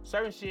it's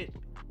certain shit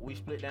we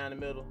split down the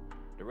middle.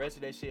 The rest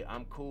of that shit,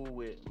 I'm cool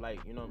with, like,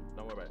 you know,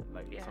 don't worry about it.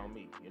 Like, It's on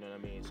me, you know what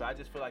I mean? So I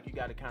just feel like you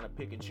got to kind of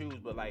pick and choose.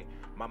 But, like,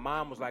 my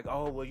mom was like,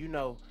 oh, well, you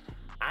know,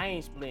 I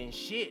ain't splitting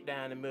shit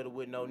down the middle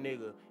with no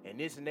nigga and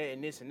this and that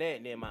and this and that.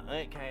 And then my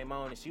aunt came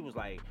on and she was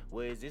like,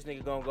 well, is this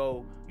nigga gonna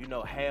go, you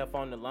know, half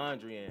on the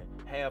laundry and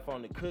half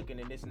on the cooking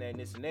and this and that and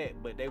this and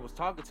that? But they was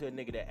talking to a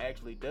nigga that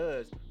actually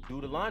does do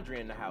the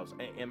laundry in the house.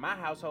 And in my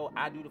household,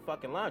 I do the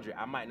fucking laundry.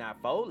 I might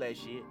not fold that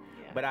shit,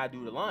 but I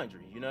do the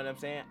laundry. You know what I'm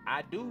saying?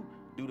 I do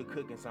the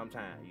cooking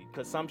sometimes,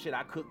 because some shit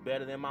I cook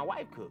better than my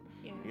wife cook.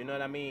 You know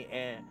what I mean?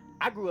 And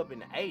I grew up in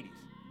the 80s.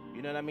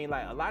 You know what I mean?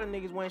 Like, a lot of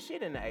niggas wasn't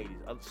shit in the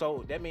 80s.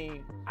 So that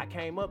means I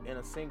came up in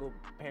a single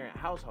parent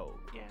household.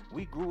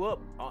 We grew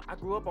up, I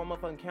grew up on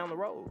motherfucking Counter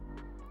Road.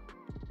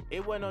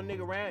 It wasn't no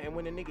nigga around, and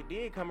when the nigga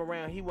did come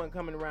around, he wasn't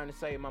coming around to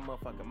save my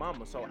motherfucking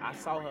mama. So I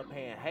saw her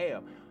paying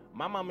half.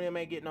 My mama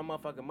ain't getting no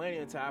motherfucking money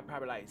until I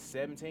probably like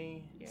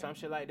 17, some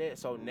shit like that.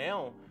 So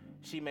now,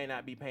 she may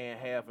not be paying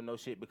half of no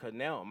shit because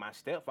now my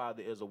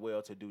stepfather is a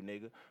well-to-do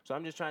nigga. So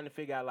I'm just trying to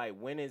figure out, like,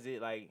 when is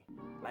it, like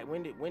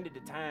when did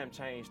the time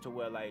change to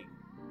where, like,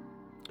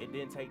 it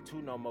didn't take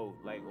two no more,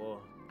 like,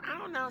 or... I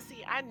don't know.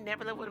 See, I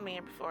never lived with a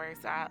man before,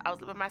 so I was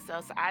living with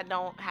myself, so I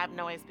don't have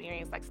no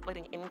experience, like,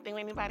 splitting anything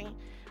with anybody.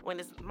 When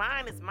it's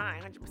mine, 100%. You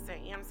know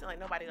what I'm saying? Like,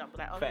 nobody don't be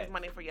like, oh, here's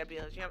money for your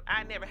bills. You know,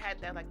 I never had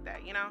that like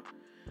that, you know?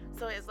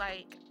 So it's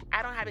like,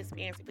 I don't have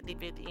experience with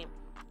 50-50.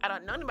 I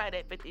don't know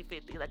anybody that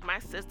 50-50. Like, my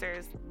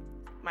sisters...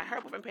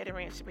 her boyfriend paid the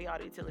rent, she paid all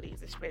the utilities,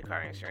 and she paid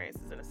car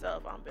insurances and a cell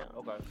phone bill.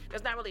 Okay.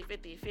 It's not really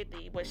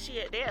 50-50, but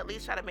they at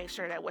least try to make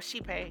sure that what she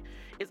pay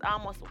is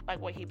almost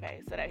like what he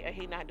pays, so that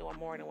he not doing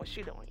more than what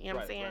she doing. You know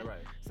what I'm saying? Right.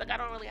 So like, I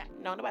don't really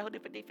know nobody who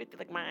did 50-50.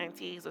 Like, my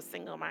aunties were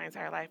single my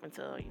entire life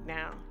until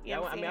now. You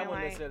know what I'm saying? I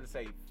wouldn't necessarily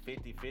say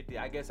 50-50.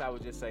 I guess I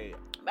would just say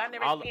I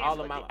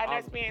never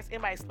experienced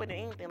anybody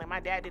splitting anything. Like, my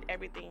dad did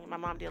everything. My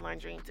mom did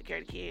laundry and took care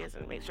of the kids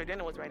and make sure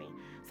dinner was ready.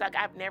 So like,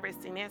 I've never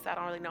seen this. So I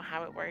don't really know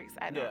how it works.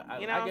 I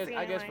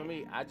guess for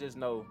me, I just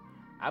know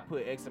I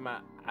put X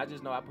amount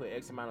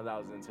of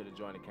dollars into the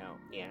joint account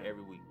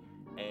every week,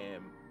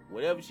 and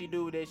whatever she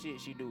do with that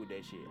shit, she do with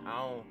that shit.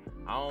 I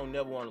don't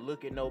never want to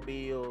look at no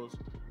bills.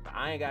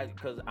 I ain't got,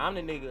 cause I'm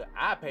the nigga.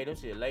 I pay them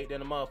shit late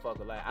than a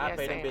motherfucker. Like, I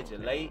pay them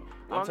bitches late.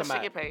 I'm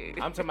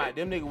talking about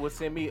them niggas will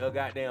send me a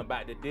goddamn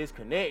about the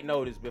disconnect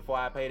notice before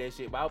I pay that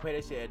shit. But I'll pay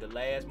that shit at the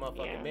last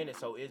motherfucking minute.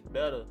 So it's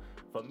better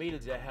for me to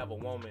just have a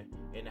woman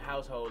in the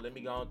household. Let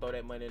me go and throw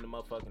that money in the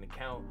motherfucking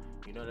account.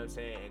 You know what I'm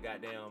saying? And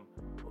goddamn,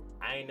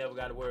 I ain't never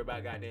got to worry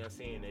about goddamn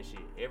seeing that shit.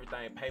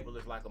 Everything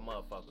paperless like a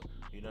motherfucker.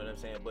 You know what I'm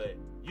saying? But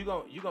you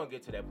gonna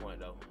get to that point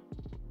though.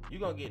 You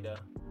gonna get there.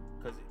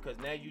 Cause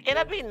now you.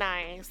 It'll be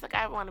nice. Like,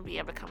 I want to be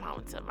able to come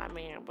home to my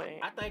man, but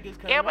I think it's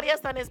everybody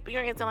else done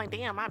experience and like,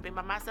 damn, I've been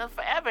by myself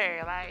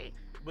forever. Like.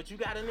 But you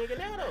got a nigga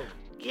now though.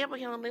 Yeah, but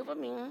he don't live with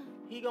me.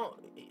 He gon'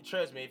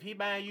 trust me. If he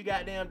buying you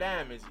goddamn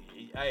diamonds,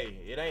 hey,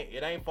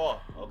 it ain't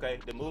far. Okay,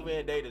 the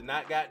move-in date is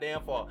not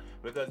goddamn far,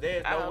 because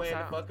there's no way in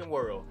the fucking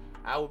world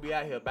I would be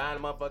out here buying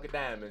motherfucking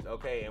diamonds.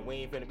 Okay, and we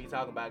ain't finna be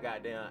talking about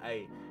goddamn.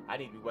 Hey, I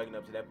need to be waking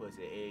up to that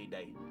pussy every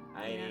day.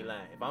 I ain't even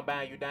lying. If I'm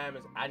buying you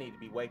diamonds, I need to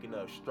be waking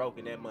up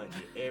stroking that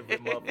monkey every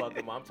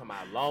motherfucking month. I'm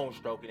talking about long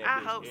stroking that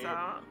bitch. I hope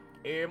so.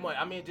 Every month.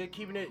 I mean, just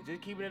keeping it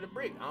a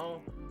brick.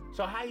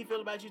 So how you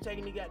feel about you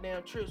taking these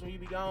goddamn trips when you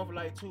be gone for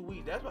like 2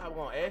 weeks? That's what I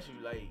want to ask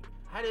you. Like,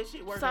 how that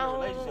shit work in a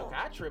relationship?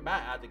 I trip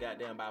out the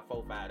goddamn about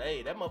 4-5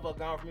 days. That motherfucker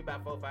gone for me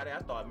about 4-5 days.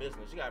 I start missing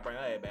her. She gotta bring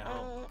her ass back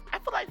home. I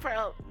feel like for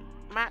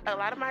a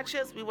lot of my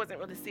trips, we wasn't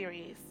really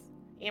serious.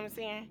 You know what I'm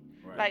saying?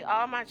 Right. Like,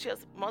 all my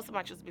trips, most of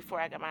my trips before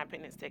I got my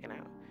appendix taken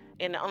out.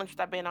 And the only trips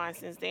I've been on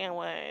since then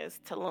was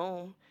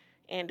Tulum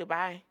and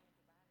Dubai.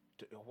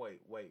 Wait.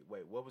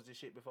 What was the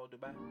shit before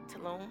Dubai?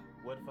 Tulum.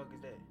 What the fuck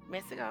is that?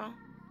 Mexico.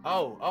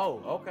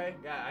 Okay.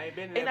 Yeah, I ain't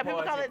been to And that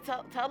people part call yet.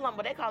 it Tulum,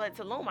 but they call it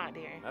Tulum out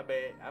there. My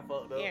bad. I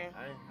fucked up. Yeah.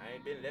 I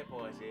ain't been to that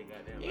part yet.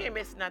 Goddamn. You ain't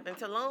missing nothing.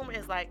 Tulum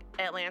is like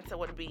Atlanta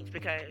with a beach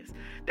because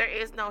there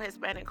is no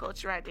Hispanic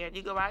culture out there.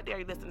 You go out there,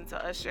 you listen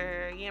to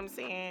Usher, you know what I'm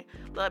saying?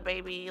 Lil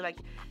Baby. Like,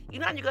 you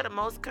know how you go to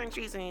most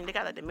countries and they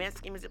got like the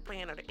Mexican music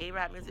playing or the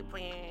A-Rap music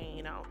playing,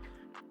 you know?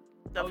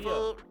 The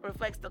food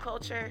reflects the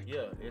culture.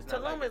 Yeah, it's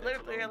not Tulum like is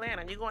literally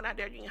Atlanta. You going out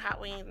there, you eating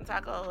hot wings and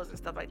tacos and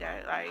stuff like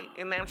that, like,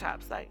 and lamb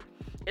chops. Like,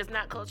 it's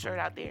not cultured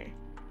out there.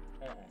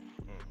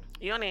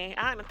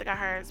 I don't think I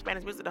heard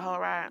Spanish music the whole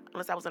ride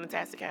unless I was in a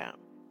taxi cab.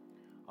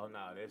 Oh no,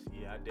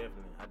 I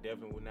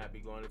definitely would not be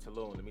going to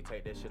Tulum. Let me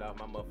take that shit off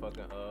my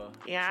motherfucking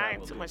Yeah, I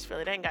ain't too much feel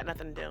it. They ain't got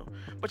nothing to do.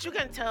 But you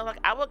can tell, like,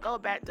 I would go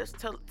back to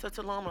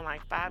Tulum in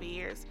like 5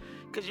 years,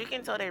 cause you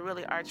can tell they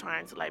really are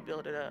trying to like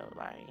build it up.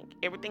 Like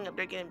everything up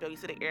there getting built. You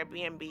see the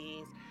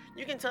Airbnbs.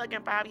 You can tell like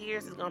in 5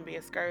 years it's gonna be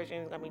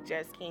excursions, it's gonna be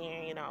jet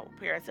skiing, you know,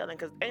 parasailing,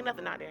 cause ain't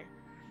nothing out there.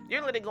 You're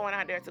literally going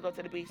out there to go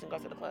to the beach and go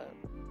to the club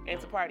and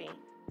to party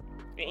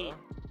and eat.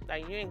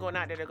 Like, you ain't going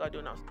out there to go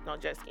do no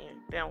jet skiing.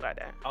 They don't got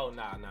that. Oh,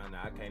 nah.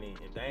 I can't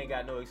even. If they ain't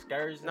got no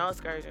excursions. No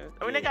excursions.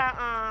 I mean, they got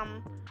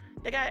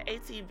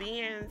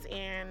ATVs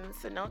and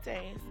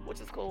cenotes,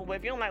 which is cool. But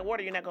if you don't like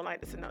water, you're not going to like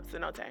the cenote.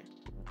 The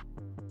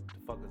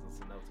fuck is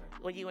a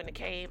cenote? Well, you in the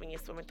cave and you're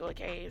swimming through a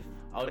cave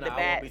with I the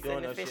bats won't be doing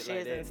and the no fishes shit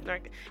like that. and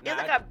snorkeling. Nah,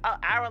 It's like an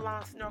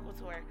hour-long snorkel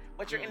tour,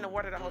 but you're in the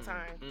water the whole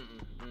time.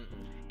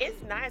 It's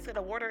nice because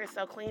the water is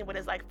so clean, but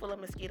it's like full of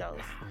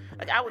mosquitoes.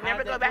 Like, I would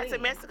never go back to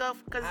Mexico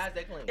because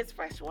it's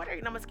fresh water.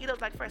 You know,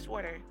 mosquitoes like fresh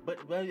water. But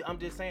I'm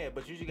just saying,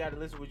 but you just got to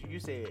listen to what you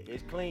said.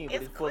 It's clean,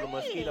 but it's full of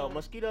mosquitoes.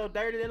 Mosquitoes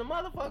dirty than a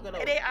motherfucker,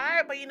 though. They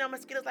are, but you know,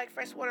 mosquitoes like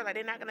fresh water. Like,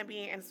 they're not going to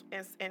be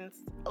in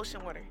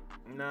ocean water.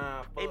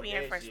 Nah, fuck they be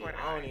in fresh shit. water.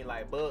 I don't even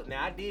like bugs.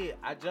 Now,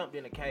 I jumped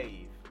in a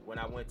cave when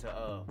I went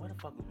to, where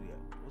the fuck was we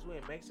at? Was we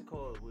in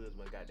Mexico or we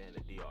was goddamn the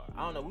DR?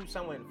 I don't know. We was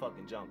somewhere in the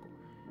fucking jungle.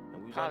 And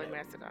we was Probably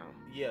Mexico.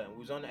 Yeah, we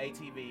was on the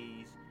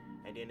ATVs,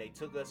 and then they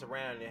took us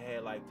around and they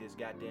had like this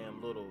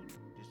goddamn little,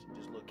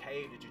 this little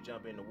cave that you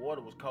jump in. The water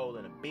was cold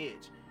and a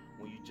bitch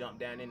when you jump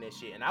down in that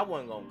shit. And I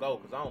wasn't gonna go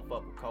because I don't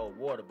fuck with cold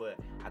water, but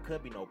I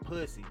couldn't be no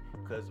pussy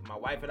because my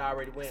wife had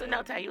already went.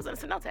 Cenote, you was in a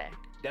cenote.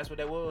 That's what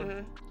that was.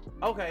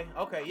 Mm-hmm. Okay,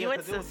 yeah.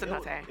 Because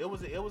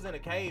it was in a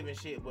cave and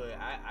shit, but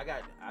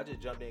I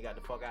just jumped in and got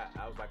the fuck out.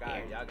 I was like, all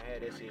right, y'all can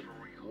have that shit.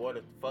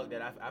 Water, fuck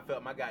that. I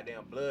felt my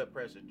goddamn blood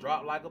pressure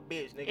drop like a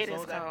bitch, nigga. It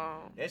is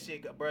cold.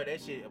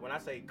 That shit, when I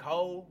say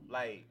cold,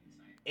 like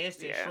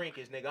instant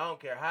shrinkage, nigga. I don't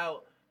care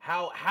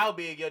how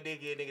big your dick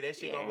is, nigga. That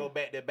shit gonna go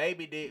back to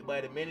baby dick.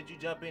 But the minute you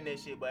jump in that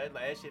shit, but it's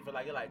like that shit feel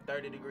like it's like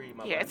 30 degrees.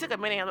 It took a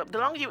minute. The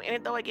longer you in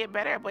it, though, it get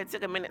better. But it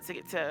took a minute to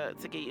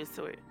get used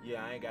to it.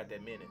 Yeah, I ain't got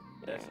that minute.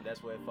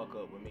 That's where it fuck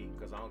up with me,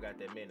 cause I don't got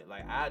that minute.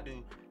 Like I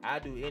do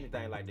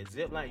anything like the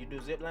zip line. You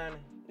do zip lining?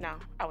 No,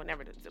 I would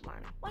never do zip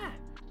lining. Why?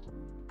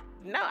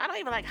 No, I don't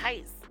even like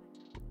heights.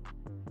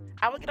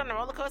 I would get on the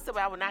roller coaster,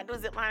 but I would not do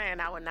zip lining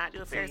and I would not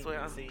do a Ferris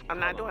wheel. I'm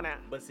not doing that.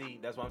 But see,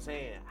 that's what I'm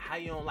saying. How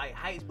you don't like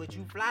heights, but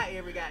you fly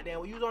every goddamn?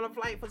 Well, you was on a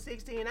flight for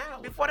 16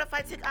 hours. Before the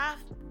flight took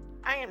off,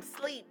 I am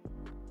asleep.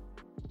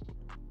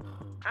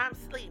 I'm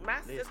asleep. My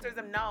sisters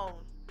have known.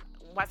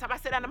 By the time I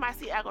sit down in my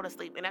seat, I go to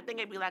sleep, and I think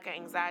it'd be like an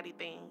anxiety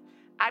thing.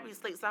 I be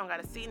asleep, so I don't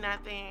gotta see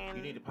nothing.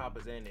 You need to pop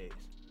a Xanax.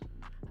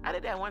 I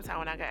did that one time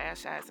when I got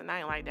ass shots, and I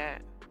ain't like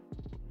that.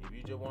 If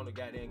you just want to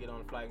goddamn get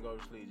on the flight and go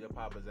to sleep, just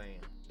pop a Xan.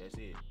 That's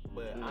it.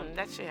 But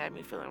that shit had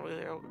me feeling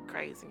real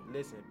crazy.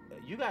 Listen,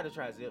 you gotta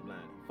try zip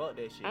lining. Fuck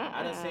that shit.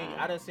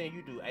 I done seen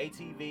you do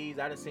ATVs.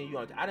 I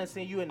done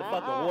seen you in the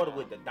fucking water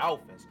with the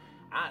dolphins.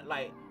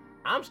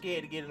 I'm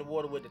scared to get in the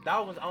water with the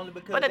dolphins only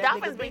because. But the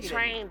dolphins be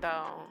trained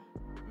though.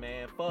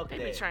 Man, fuck that.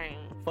 They be trained.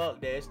 Fuck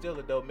that. It's still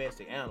a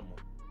domestic animal.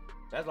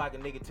 That's like a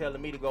nigga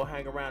telling me to go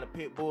hang around a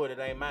pit bull that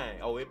ain't mine.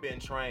 Oh, it been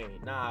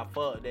trained. Nah,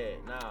 fuck that.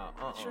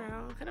 Nah, True.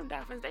 Cause them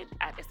dolphins, they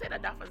said the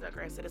dolphins are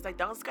aggressive. It's like,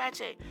 don't scratch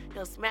it.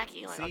 He'll smack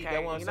you. Like, see, okay,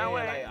 that's what I'm saying.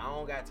 What? Like, I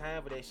don't got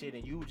time for that shit,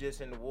 and you just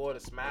in the water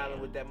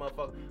smiling with that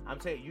motherfucker. I'm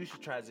telling you, you should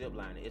try zip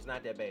lining. It's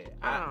not that bad.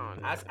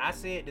 I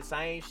said the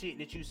same shit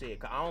that you said,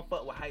 cause I don't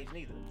fuck with heights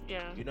neither.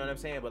 Yeah. You know what I'm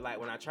saying? But like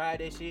when I tried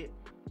that shit,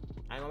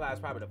 I ain't gonna lie,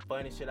 it's probably the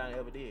funniest shit I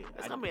ever did.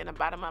 It's gonna be in the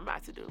bottom of my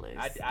to-do list.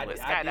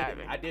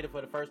 I did it for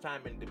the first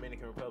time in the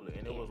Dominican Republic,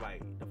 and it was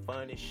like the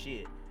funnest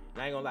shit.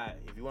 And I ain't gonna lie,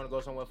 if you wanna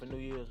go somewhere for New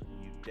Year's,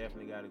 you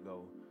definitely gotta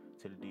go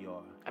to the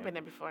DR. I've been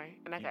there before,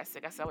 and I got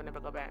sick. I said I would never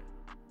go back.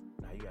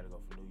 Nah, you gotta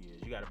go for New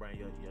Year's. You gotta bring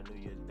your New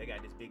Year's. They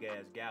got this big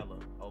ass gala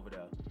over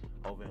there,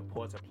 over in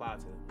Puerto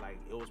Plata. Like,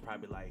 it was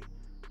probably like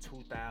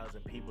 2,000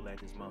 people at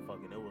this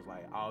motherfucker, and it was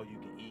like all you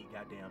can eat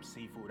goddamn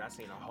seafood. I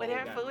seen a whole. But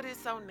their food is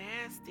so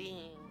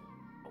nasty.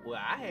 Well,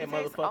 I had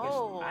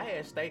motherfuckers. I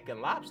had steak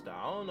and lobster.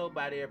 I don't know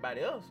about everybody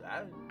else.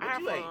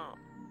 What you ate?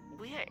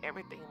 We had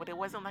everything, but it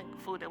wasn't like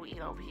food that we eat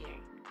over here.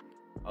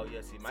 Oh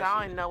yeah, see,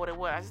 I didn't know what it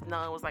was. I just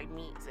know it was like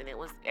meats, and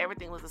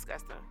everything was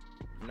disgusting.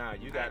 Nah,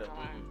 you gotta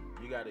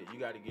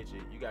get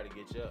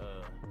your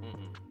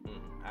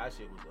Our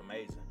shit was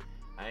amazing.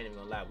 I ain't even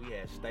gonna lie. We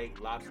had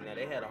steak, lobster. Now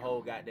they had a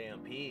whole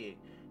goddamn pig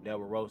that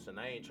were roasting.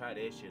 I ain't tried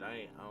that shit.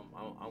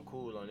 I'm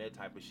cool on that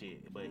type of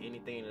shit. But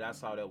anything that I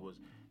saw that was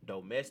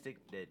domestic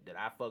that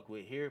I fucked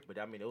with here, but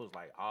I mean it was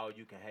like all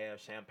you can have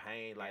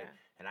champagne, like,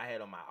 and I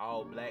had on my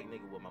all black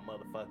nigga with my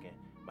motherfucking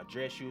my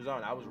dress shoes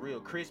on. I was real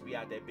crispy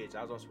out that bitch.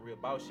 I was on some real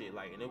boss shit,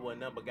 like, and it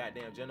wasn't nothing but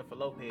goddamn Jennifer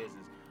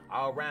Lopez's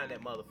all around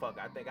that motherfucker.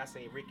 I think I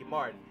seen Ricky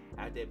Martin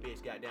out that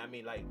bitch. Goddamn, I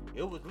mean, like,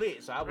 it was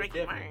lit. So I was Ricky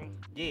definitely,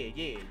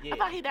 Martin. Yeah. I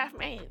thought he died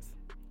from AIDS.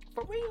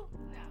 For real?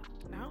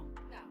 No.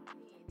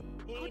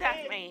 He Who ain't died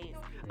dead. from AIDS?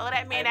 Oh,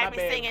 that man that be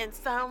singing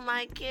 "Some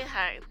Like It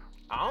Hurt."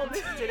 I don't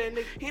listen to that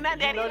nigga. He not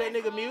you that know either.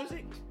 that nigga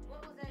music?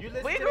 You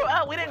listen We to grew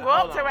that? up. We didn't Well, grow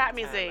hold up to on, rap time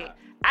music. out.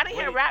 I didn't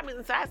hear Wait. rap music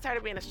until I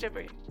started being a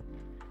stripper.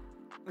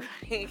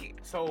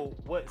 So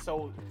what?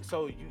 So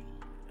you?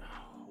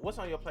 What's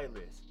on your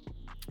playlist?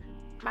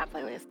 My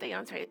playlist stay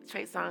on Trey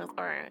Songz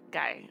or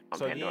Guy on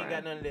So Pandora. you ain't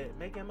got none of that.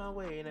 Making my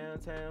way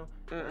downtown.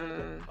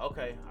 Mm-mm.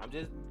 Okay, I'm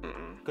just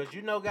cause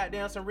you know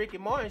goddamn some Ricky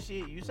Martin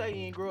shit. You say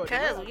you ain't grew up.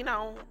 Cause you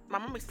know my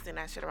mom used to sing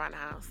that shit around the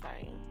house.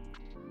 Like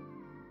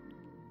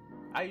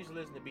I used to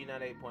listen to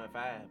B98.5,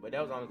 but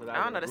that was only because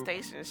I don't know the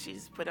station.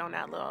 She's put on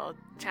that little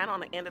channel on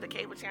the end of the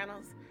cable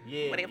channels.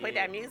 Yeah. When they play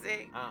that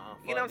music.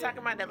 You know what I'm talking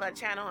about? That little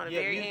channel on the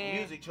very end.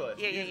 Music Choice.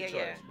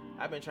 Yeah.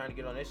 I've been trying to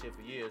get on that shit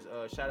for years.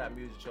 Shout out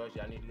Music Choice.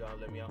 Y'all need to go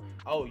and let me on.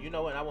 Oh, you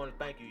know what? I want to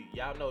thank you.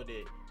 Y'all know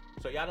that.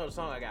 So y'all know the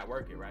song I got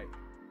working, right?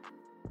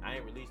 I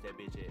ain't released that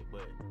bitch yet,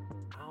 but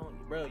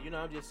bro, you know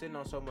I'm just sitting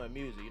on so much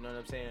music. You know what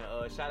I'm saying?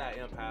 Shout out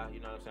Empire. You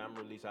know what I'm saying? I'm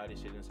gonna release all this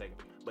shit in a second.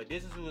 But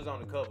this is who was on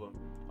the cover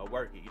of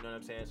Work It. You know what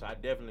I'm saying? So I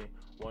definitely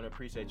want to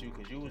appreciate you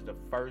because you was the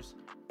first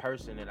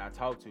person that I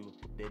talked to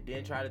that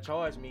didn't try to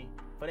charge me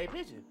for their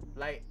picture.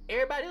 Like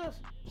everybody else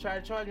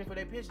tried to charge me for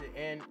their picture,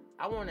 and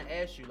I want to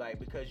ask you, like,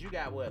 because you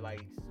got what,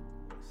 like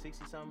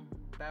 60-something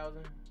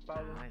thousand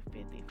followers? Like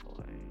 54.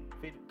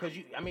 50, cause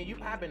you, I mean, you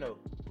popping though.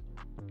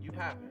 You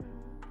popping.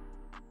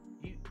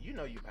 You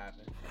know you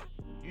popping.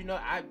 You know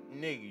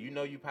you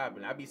know you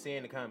popping. I be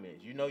seeing the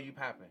comments. You know you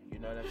popping. You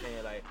know what I'm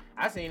saying? Like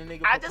I seen a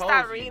nigga. I just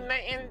started propose to you. reading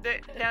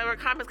it, and there were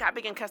comments got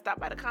big and cussed out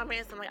by the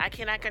comments. I'm like, I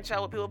cannot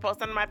control what people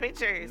post under my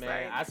pictures. Man,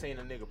 like, I seen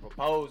a nigga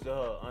propose to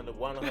her under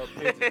one of her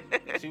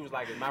pictures. She was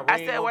like, "Is my ring?"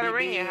 I said, "What a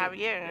ring? How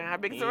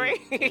big is the ring?"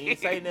 He ain't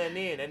say nothing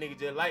in. That nigga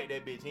just like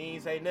that bitch. He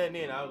ain't say nothing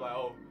in. I was like,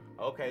 oh,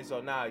 okay.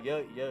 So now your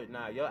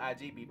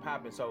IG be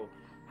popping. So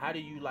how do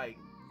you like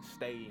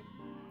stay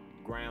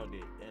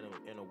grounded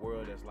in a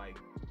world that's like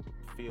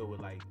filled with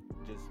like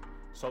just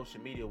social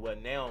media? Well,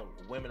 now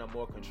women are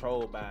more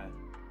controlled by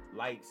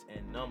likes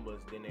and numbers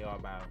than they are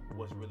by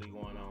what's really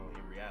going on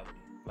in reality.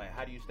 Like,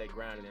 how do you stay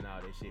grounded in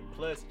all that shit?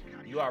 Plus,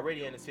 you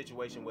already in a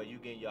situation where you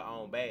getting your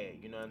own bag.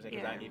 You know what I'm saying?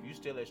 Because if you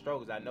still at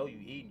Strokes, I know you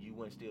eating, you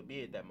wouldn't still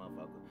be at that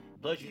motherfucker.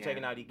 Plus, you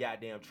taking out these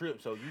goddamn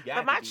trips, so you got.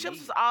 But my to be trips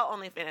eating. was all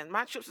OnlyFans.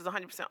 My trips was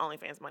 100%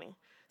 OnlyFans money.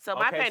 So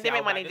my Okay, see, I pandemic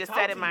was money about to just talk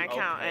sat to in my you.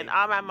 account, Okay. and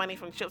all my money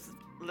from trips is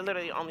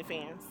literally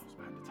OnlyFans. I was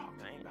about to talk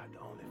to you about the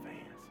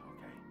OnlyFans.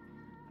 Okay.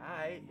 All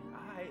right.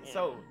 Yeah.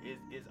 So,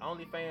 is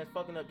OnlyFans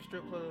fucking up the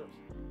strip clubs?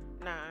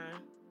 Nah.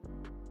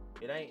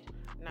 It ain't.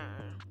 Nah.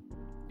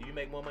 Do you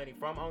make more money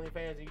from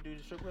OnlyFans than you do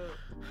the strip club?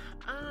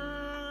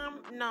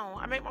 No.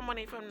 I make my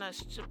money from the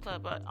strip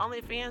club, but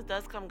OnlyFans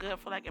does come good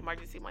for like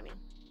emergency money.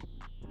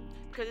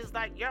 Cause it's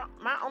like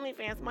my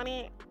OnlyFans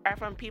money are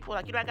from people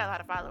like, you know, I got a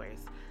lot of followers.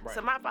 Right.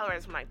 So my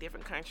followers from like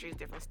different countries,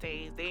 different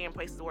states. They in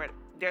places where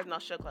there's no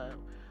strip club,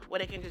 where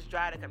they can just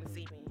drive to come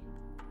see me.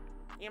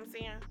 You know what I'm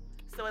saying?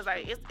 So it's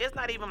like it's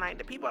not even like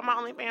the people on my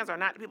OnlyFans are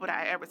not the people that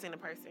I ever seen in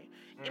person.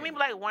 It may be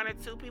like one or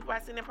two people I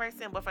seen in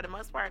person, but for the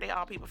most part, they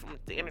all people from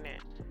the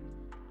internet.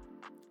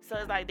 So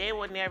it's like they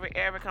would never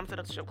ever come to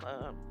the strip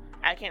club.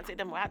 I can't take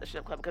them out the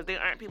strip club because they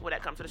aren't people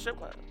that come to the strip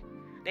club.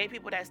 They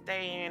people that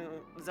stay in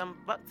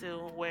Zimbabwe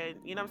where,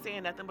 you know what I'm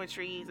saying, nothing but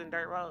trees and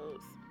dirt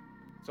roads.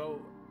 So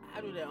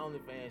how do that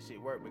OnlyFans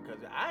shit work? Because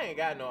I ain't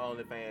got no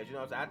OnlyFans. You know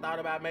what I'm saying? I thought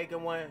about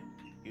making one.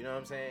 You know what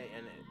I'm saying?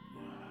 And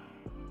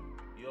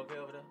you okay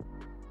over there?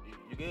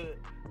 You good?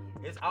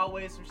 It's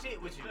always some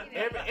shit with you.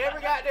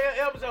 Every goddamn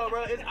episode,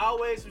 bro. It's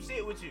always some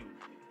shit with you.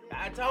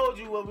 I told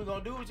you what we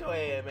gonna do with your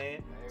ass,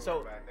 man.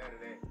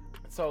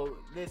 So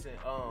listen,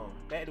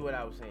 back to what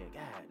I was saying.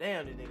 God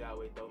damn, this nigga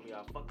always throw me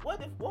off. Fuck. What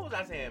was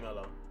I saying,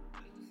 Mello?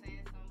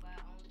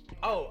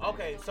 Oh,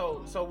 okay.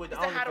 So with the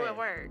how do OnlyFans, it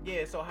work?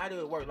 Yeah. So how do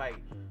it work? Like,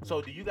 so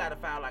do you gotta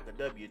file like a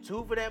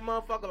W-2 for that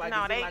motherfucker? Like,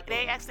 No, is it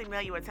they actually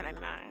mail you a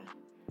 1099.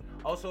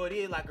 Oh, so it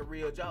is like a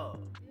real job.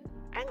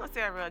 I ain't gonna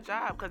say a real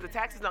job because the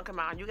taxes don't come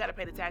out and you gotta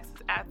pay the taxes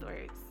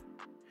afterwards.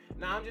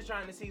 Now I'm just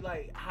trying to see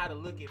like how to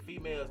look at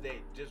females that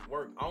just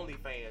work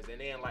OnlyFans and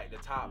then like the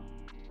top,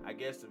 I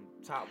guess the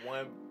top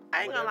one.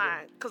 I ain't gonna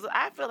lie, because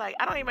I feel like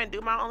I don't even do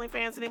my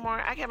OnlyFans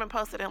anymore. I haven't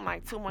posted in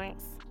like 2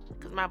 months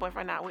because my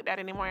boyfriend not with that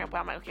anymore. But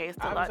I'm like, okay, it's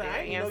still out there.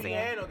 I You know what I'm you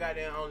saying? had no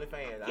goddamn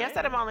OnlyFans. Yeah, I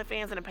started my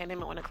OnlyFans in the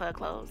pandemic when the club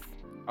closed.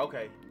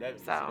 Okay, that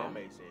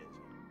makes sense.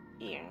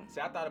 Yeah. See,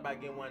 I thought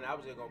about getting one. I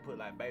was just gonna put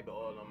like baby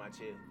oil on my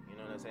chest. You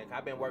know what I'm saying?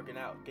 I've been working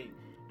out. Okay,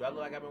 do I look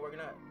like I've been working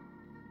out?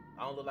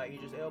 I don't look like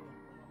Idris Elba.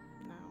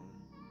 No.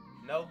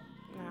 No?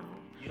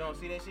 You don't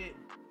see that shit?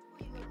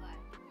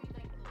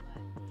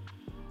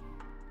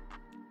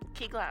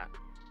 Key Glock.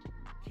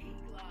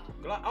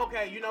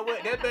 Okay, you know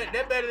what? That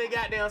better than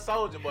goddamn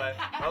Soldier Boy.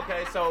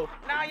 Okay, so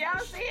No, y'all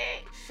see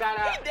it? shout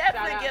out. He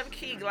definitely give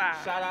Key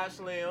Glock. Shout out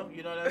Slim.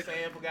 You know what I'm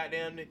saying? For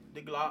goddamn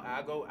the Glock,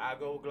 I go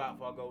with Glock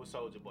before I go with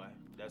Soldier Boy.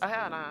 That's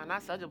hell no,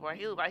 not Soldier Boy.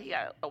 He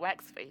got a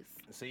wax face.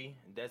 See,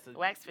 that's a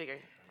wax figure.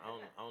 I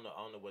don't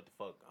know what the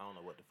fuck. I don't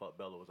know what the fuck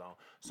Bella was on.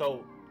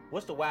 So,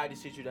 what's the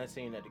wildest shit you done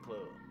seen at the club?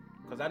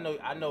 Cause I know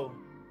with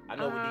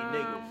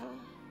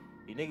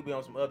these niggas be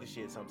on some other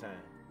shit sometimes.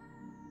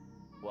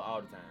 Well,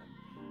 all the time.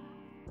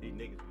 These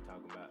niggas be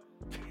talking about.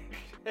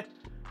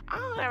 I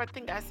don't ever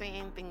think I seen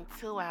anything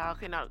too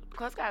wild. You know,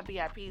 Clubs got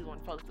VIPs when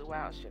folks do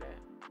wild shit at.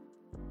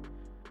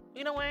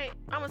 You know what?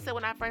 I'm gonna say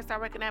when I first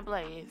started working at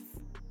Blaze,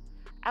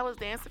 I was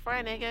dancing for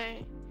a nigga,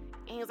 and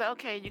he was like,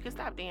 okay, you can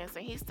stop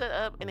dancing. He stood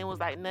up, and it was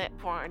like nut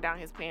pouring down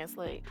his pants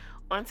leg,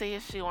 onto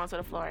his shoe, onto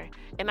the floor.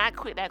 And I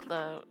quit that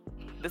club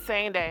the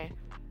same day.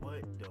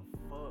 What the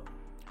fuck?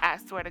 I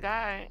swear to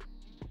God.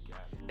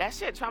 That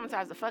shit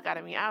traumatized the fuck out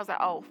of me. I was like,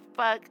 oh,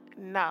 fuck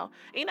no.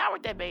 You know, I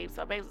worked at Babes,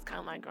 so Babes was kind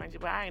of like grungy,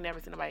 but I ain't never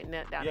seen nobody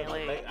nut down their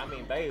leg.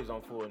 Babes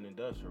on full and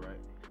industrial, right?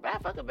 But I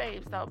fuck with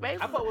Babes, though.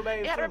 Babes, I fuck with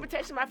Babes, it had a too.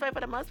 reputation, my friend,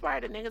 for the most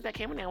part. The niggas that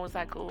came in there was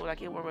like cool.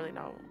 Like, it wasn't really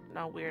no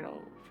weirdo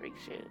freak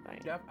shit.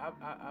 Like, Yeah, I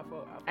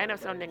fuck I ain't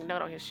never seen no nigga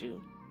nut on his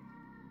shoe.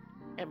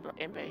 And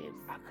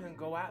Babes. I couldn't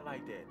go out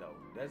like that, though.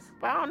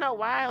 But I don't know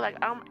why. Like,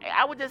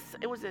 I would just,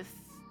 it was just.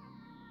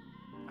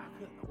 I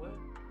couldn't, what?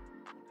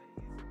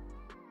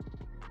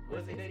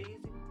 Was it that easy?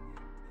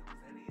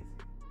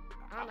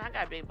 I don't know, I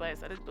got big butts,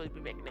 so this dude be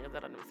making niggas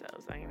out on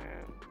themselves. So, you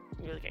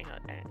really can't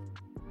help that.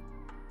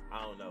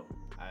 I don't know.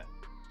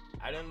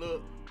 I didn't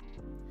look.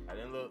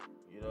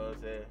 You know what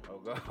I'm saying? Oh,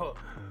 go.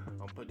 I'm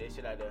gonna put that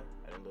shit out there.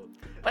 I didn't look.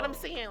 But I'm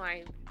seeing,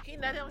 like, he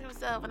nutted on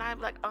himself, and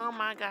I'm like, oh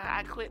my God,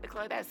 I quit the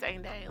club that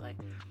same day. Like,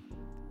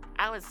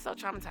 I was so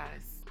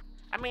traumatized.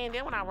 I mean,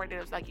 then when I worked there,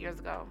 it was like years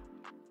ago.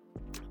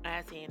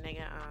 I seen a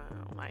nigga,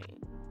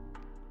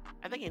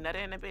 I think he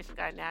nutted in the bitch and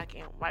got a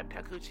napkin, wiped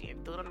her coochie,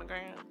 and threw it on the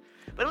ground.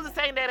 But it was the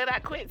same day that I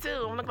quit,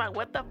 too. I'm looking like,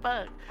 what the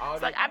fuck?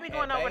 It's like, I be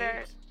going over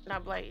there.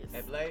 Not Blaze.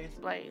 At Blaze?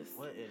 Blaze.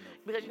 What in the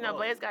Because, you know,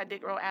 Blaze got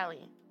Dick Roll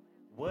Alley.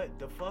 What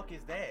the fuck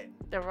is that?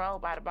 The roll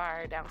by the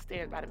bar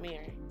downstairs by the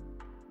mirror.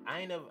 I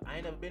ain't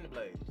never been to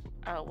Blaze.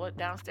 Oh, what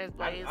downstairs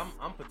Blaze?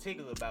 I'm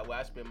particular about where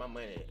I spend my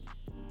money at.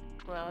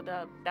 Well,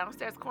 the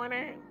downstairs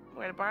corner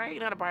where the bar, you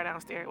know the bar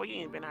downstairs. Well, you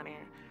ain't been down there.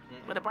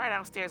 Mm-hmm. But the bar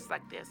downstairs is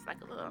like this,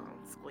 like a little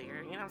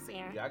square. You know what I'm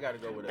saying? Yeah, I gotta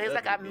go with it. There's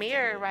like a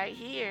mirror right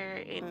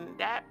here, and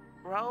that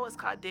row is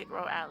called Dick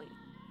Roll Alley.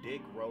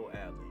 Dick Roll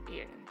Alley.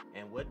 Yeah.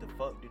 And what the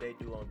fuck do they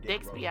do on Dick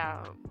Dicks Roll? be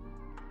out.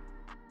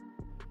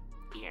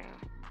 Yeah.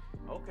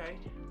 Okay.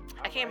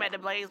 I came back to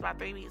Blaze about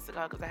 3 weeks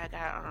ago because I had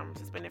got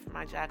suspended from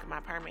my job because my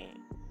permit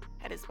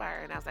had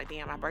expired, and I was like,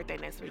 damn, my birthday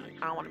next week.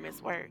 I don't want to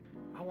miss work.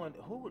 I wonder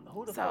who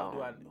the fuck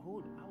do I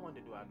know a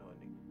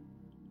nigga?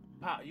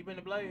 Pop, you been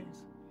to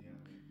Blaze?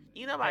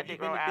 You know about Dick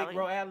Roll Alley? Dick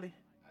Roll Alley?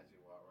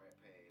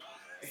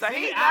 So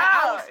he knows.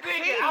 I was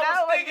thinking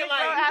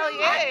like,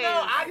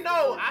 I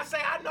know.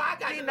 I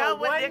got to know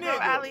what one Dick Roll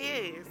nigga. Alley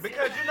is.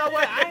 Because you know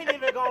what? I ain't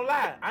even gonna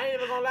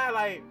lie.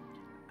 Like,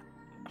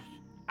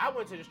 I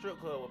went to the strip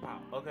club with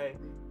Pop, okay?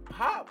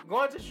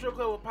 Going to the strip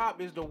club with Pop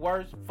is the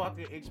worst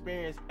fucking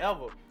experience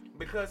ever.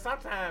 Because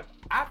sometimes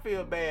I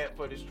feel bad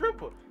for the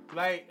stripper.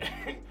 Like,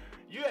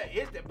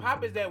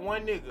 Pop is that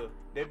one nigga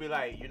that be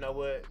like, you know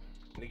what?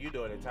 Nigga, you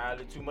doing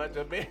entirely too much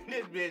up in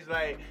this bitch.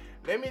 Like,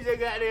 let me just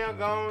goddamn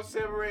go and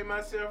separate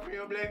myself from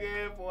your black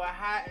ass for a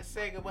hot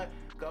second. But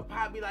cause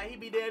Pop be like, he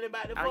be there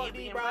about the fuck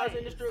these bras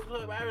in the strip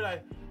club. I be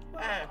like,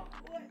 man.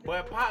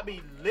 But Pop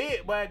be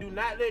lit, but do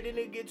not let this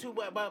nigga get too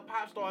much. But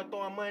Pop start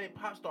throwing money,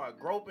 Pop start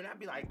groping. I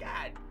be like,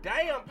 God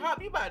damn,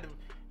 Pop, you about to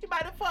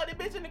fuck this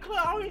bitch in the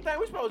club. I don't even think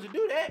we supposed to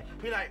do that.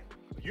 He like,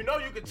 you know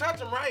you can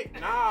touch him, right?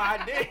 Nah, I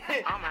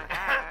didn't. Oh my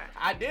God.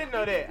 I didn't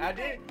know that. I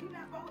didn't.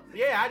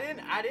 Yeah, I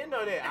didn't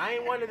know that. I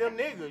ain't one of them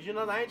niggas. You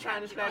know, I ain't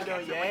trying to slap you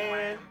on your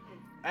ass.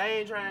 I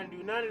ain't trying to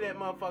do none of that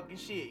motherfucking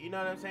shit. You know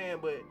what I'm saying?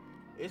 But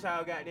it's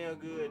all goddamn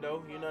good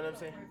though. You know what I'm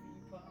saying?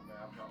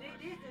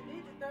 This is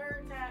the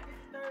third time. This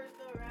is the third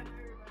story I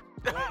heard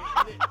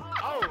about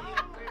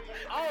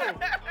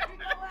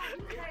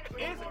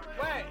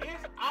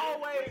It's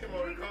always.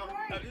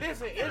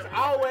 Listen, it's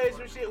always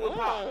some shit with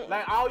Pop.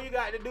 Like all you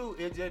got to do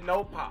is just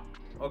know Pop,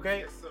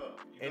 okay? Yes, sir.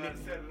 You And gotta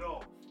set it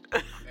off.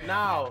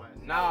 No.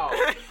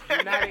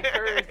 Do not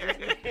encourage this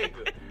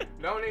nigga.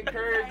 Don't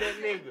encourage that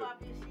nigga.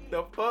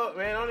 The fuck,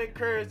 man? Don't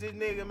encourage this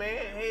nigga, man.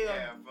 Hell,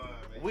 Have fun,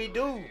 man.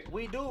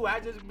 we do. I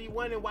just be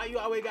wondering why you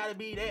always gotta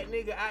be that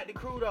nigga out the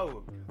crew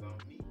though. It's on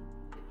me.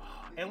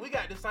 And we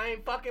got the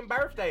same fucking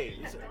birthdays.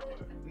 Cause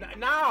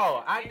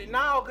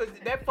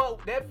that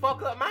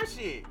fuck up my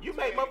shit. You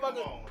make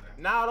motherfuckers.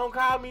 Nah, don't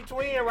call me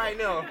twin right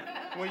now.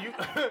 When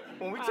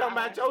we talking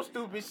about your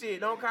stupid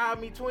shit, don't call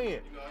me twin. You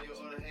know, on your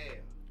other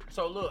hand.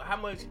 So look,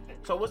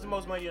 so what's the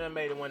most money you done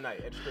made in one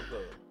night at the strip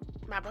club?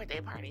 My birthday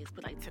parties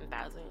put like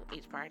 10,000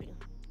 each party.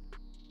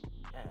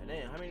 God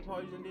damn, how many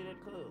parties you done did at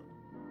the club?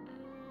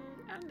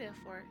 I'm there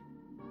for.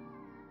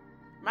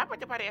 My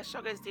birthday party at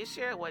Showcase this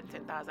year wasn't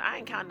 10,000. I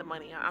ain't counting the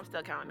money. I'm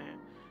still counting it.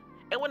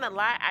 It wasn't a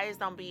lot. I just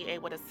don't be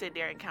able to sit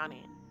there and count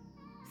it.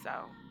 So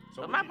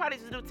but my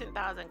parties just do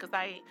 10,000 because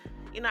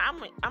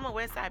I'm a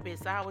West Side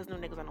bitch, so I always knew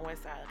niggas on the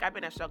West Side. Like, I've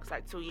been at Showcase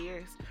like 2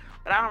 years,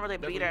 but I don't really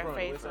be there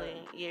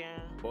faithfully. Yeah.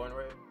 Born and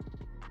raised?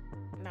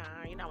 Nah,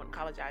 I went to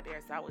college out there,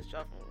 so I was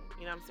joking.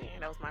 You know what I'm saying?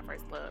 That was my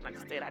first club, and I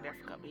just stayed out there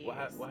for a couple years.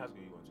 What high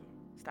school you went to?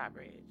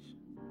 Stockbridge.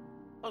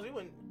 Oh, so you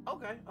went?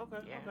 Okay.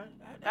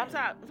 Yeah. I'm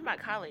talking about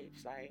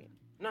college, like.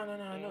 No,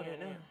 I know that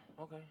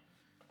now. Okay.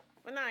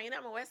 But nah,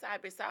 I'm a West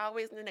Side bitch, so I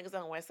always knew niggas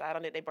on the West Side. I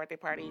did their birthday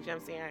parties, you know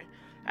what I'm saying?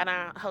 And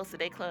I hosted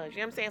their clubs,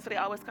 you know what I'm saying? So they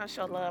always come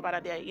show love. I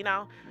done did,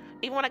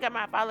 even when I got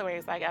my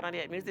followers, like I done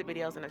did music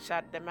videos and I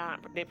shot them out,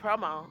 they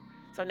promo.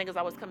 So niggas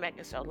always come back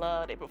and show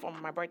love. They perform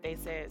on my birthday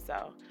set,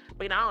 so.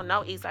 But I don't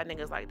know East Side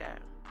niggas like that.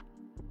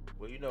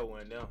 Well,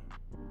 one of them.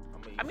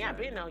 I've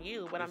been on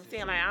you, but I'm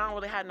saying, like, I don't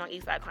really have no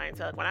East Side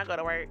clientele. When I go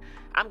to work,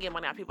 I'm getting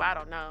money out of people I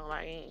don't know.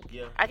 Like,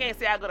 yeah. I can't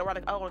say I go to work,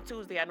 like, on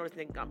Tuesday, I know this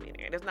nigga gonna be in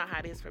there. That's not how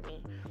it is for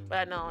me. But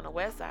I know on the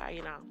West Side,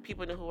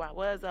 people knew who I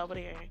was over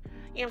there. You know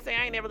what I'm saying?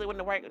 I ain't never really went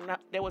to work.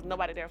 There was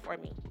nobody there for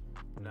me.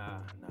 Nah.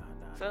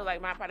 So,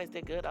 like, my parties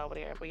did good over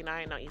there, but,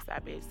 I ain't no East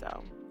Side bitch,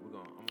 so.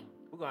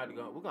 We're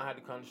gonna have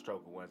to come to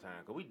Stroker one time,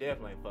 because we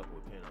definitely ain't fucking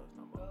with pinups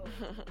no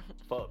more.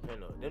 Fuck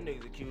pinups. Them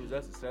niggas accused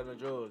us of selling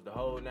drugs the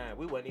whole night.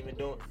 We wasn't even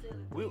doing.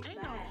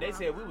 They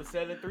said we was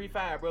selling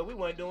 3-5, bro. We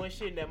wasn't doing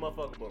shit in that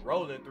motherfucker, but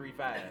rolling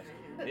 3-5s.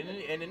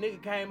 and the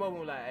nigga came over and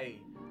was like, hey,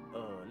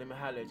 let me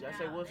holler at you. I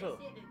said, what's up?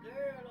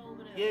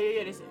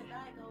 Yeah. They said.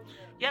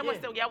 Y'all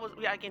was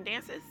getting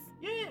dances?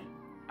 Yeah.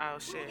 Oh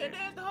shit. We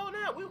danced the whole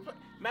night.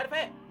 Matter of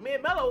fact, me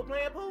and Mello were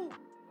playing pool.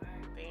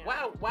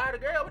 Damn. Why the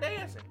girl was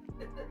dancing?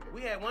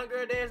 We had one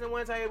girl dancing at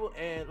one table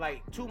and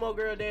like 2 more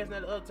girls dancing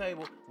at the other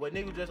table where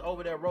niggas just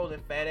over there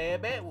rolling fat ass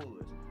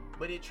backwoods.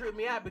 But it tripped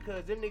me out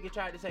because them niggas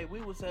tried to say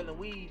we was selling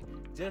weed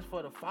just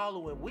for the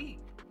following week.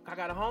 I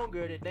got a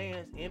homegirl that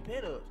danced in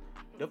pinups.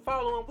 The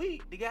following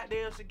week, the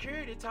goddamn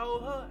security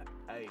told her,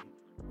 hey,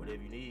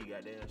 whatever you need,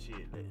 goddamn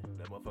shit,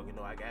 let motherfucker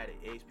know I got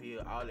it.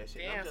 XP, all that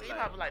shit. Damn, so he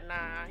probably like,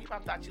 nah. He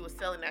probably thought you was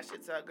selling that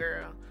shit to a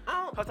girl.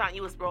 Whole time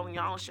you was rolling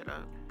your own shit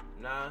up.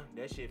 Nah,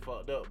 that shit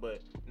fucked up.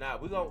 But nah,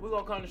 we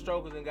gonna come to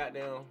Strokers and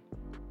goddamn.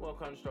 We'll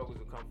come to Strokers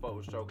and come forward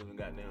with Strokers and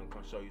goddamn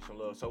come show you some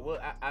love. So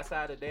what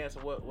outside of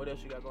dancing, what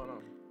else you got going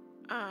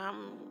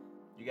on?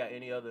 You got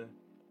any other?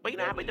 Well,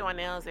 I be doing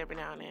nails every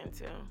now and then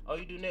too. Oh,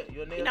 you do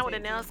your nails? With the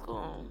nail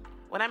school.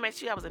 When I met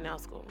you, I was in nail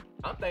school.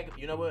 I'm thinking,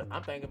 you know what?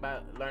 I'm thinking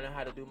about learning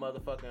how to do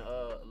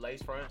motherfucking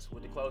lace fronts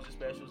with the closure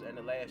specials and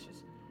the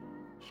lashes.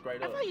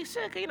 Straight up. I feel you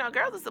should, cause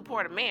girls will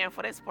support a man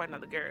for they support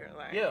another girl.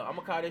 Like. Yeah, I'm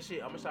gonna call that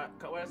shit.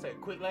 What I say?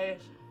 Quick lash.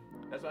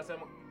 That's what I said.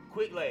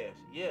 Quick lash.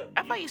 Yeah.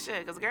 I feel you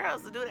should, cause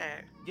girls will do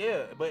that.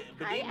 Yeah, but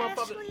these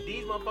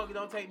motherfuckers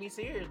don't take me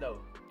serious though.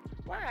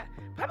 Why?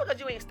 Probably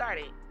because you ain't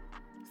started.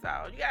 So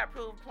you gotta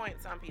prove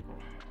points on people.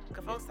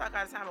 Cause folks talk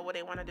all the time about what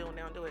they want to do and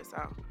they don't do it. So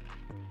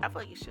I feel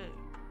like you should.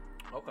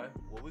 Okay.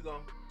 Well, we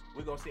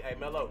gonna see. Hey,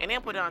 Mello. And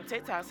then put it on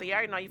TikTok, so you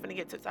already know you finna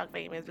get TikTok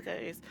famous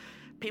because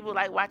people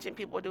like watching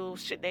people do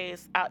shit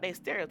out they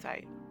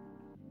stereotype.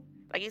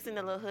 Like you seen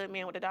the little hood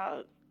man with the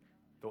dog?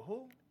 The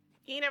who?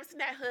 You ain't never seen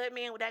that hood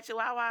man with that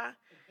chihuahua?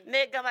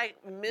 Nigga got like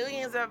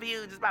millions of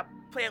views just by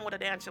playing with a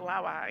damn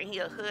chihuahua, and he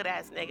a hood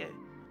ass nigga.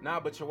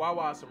 Nah, but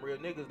chihuahuas some real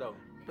niggas though.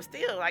 But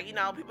still, like,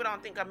 people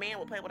don't think a man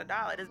would play with a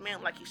dog. This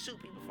man like he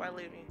shoot people for a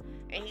living.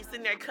 And he's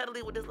sitting there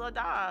cuddly with this little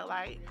dog,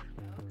 like,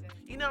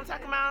 you know what I'm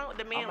talking about?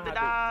 The man with the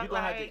dog.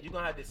 You're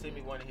gonna have to send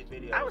me one of his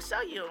videos. I will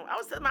show you. I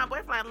was telling my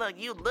boyfriend, look,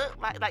 you look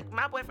like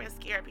my boyfriend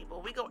scared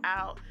people. We go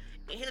out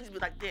and he'll just be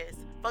like this.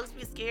 Folks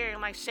be scared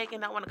and like shaking,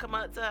 don't want to come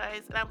up to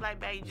us. And I'm like,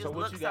 babe, you just so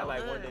look you got so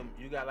like good. one of them?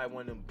 You got like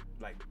one of them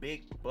like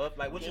big buff?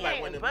 Like what you yeah,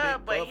 like one of them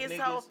big but buff his niggas?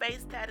 whole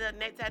face tatted up,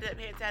 neck tatted up,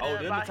 head tatted up,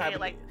 them bald the type head,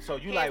 of like. So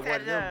you like one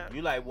of them?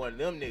 You like one of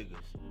them niggas?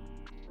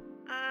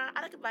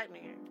 I like a black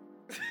man.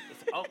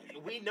 Oh,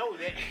 we know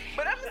that.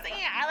 But I'm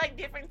saying I like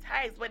different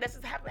types, but that's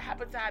just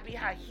happen to be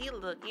how he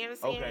look. You know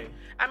what I'm saying? Okay.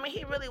 I mean,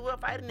 he really will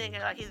fight a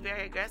nigga. Like he's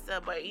very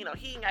aggressive, but he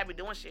ain't gotta be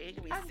doing shit. He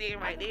can be sitting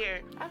right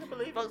there. I can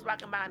believe folks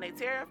walking by and they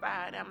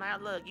terrified. I'm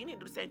like, look, you need to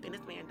do the same thing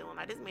this man doing.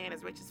 Like this man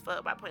is rich as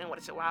fuck by playing with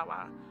a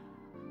chihuahua.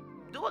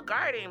 Do a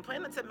garden,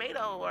 plant a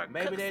tomato, or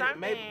cook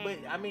something. But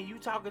I mean, you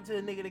talking to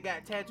a nigga that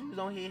got tattoos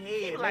on his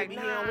head. Like,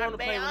 maybe he don't want to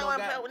play with no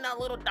guy. Play with no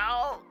little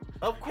dog.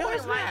 Of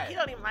course not. He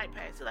don't even like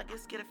pets. He's like,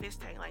 let's get a fish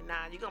tank. Like,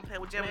 nah, you gonna play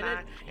with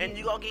Gemini, and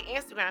you gonna get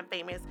Instagram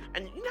famous.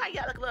 And you know how you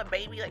got like a little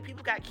baby, like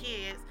people got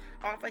kids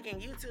on fucking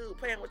YouTube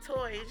playing with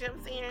toys, you know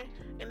what I'm saying?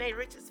 And they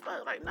rich as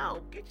fuck. Like, no,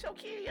 get your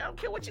kid. I don't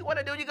care what you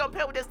wanna do, you gonna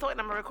play with this toy and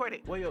I'm gonna record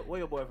it. Where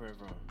your boyfriend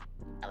from?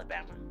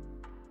 Alabama.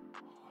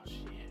 Oh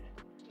shit.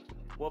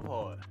 What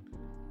part?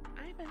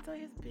 I ain't been to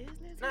his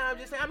business. Nah, I'm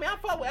just saying. I mean, I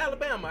fuck with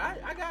Alabama.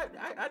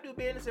 I do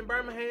business in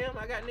Birmingham.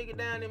 I got nigga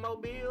down in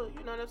Mobile.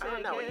 You know what I'm saying? I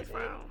don't know where he's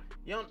from.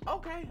 You don't,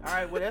 okay. All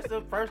right. Well, that's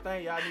the first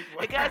thing y'all need to work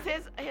because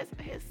his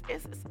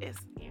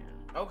yeah.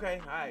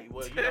 Okay, all right.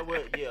 Well, you know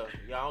what? Yeah,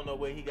 I don't know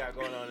what he got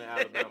going on in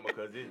Alabama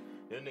because them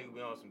niggas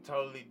be on some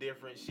totally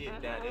different shit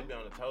down there. Be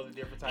on a totally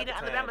different type of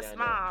time. Alabama's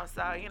small,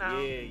 so you know.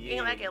 Yeah.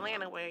 Ain't like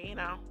Atlanta where you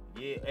know.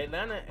 Yeah,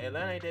 Atlanta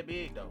ain't that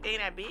big though. Ain't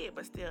that big,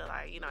 but still,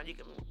 like you know, you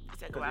can.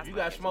 Because if you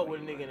got smoke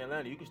with a nigga in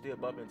Atlanta, you can still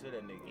bump into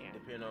that nigga. Yeah.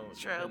 Depending on.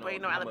 True, but you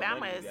know,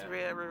 Alabama is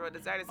real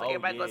deserted, so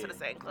everybody goes to the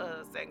same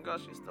club, same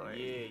grocery store.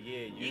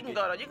 Yeah. You can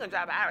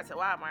drive an hour to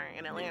Walmart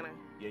in Atlanta.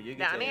 Yeah, you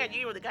get down there.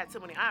 You really got too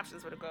many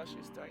options for the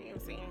grocery store. You know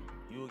what I'm saying?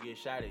 You will get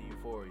shot at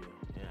Euphoria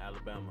in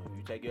Alabama. If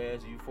you take your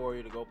ass to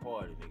Euphoria to go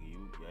party, nigga,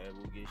 your ass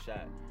will get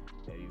shot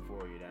at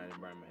Euphoria down in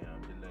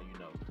Birmingham. Just letting you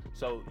know.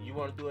 So you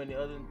want to do any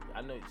other?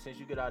 I know since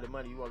you get all the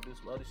money, you want to do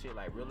some other shit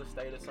like real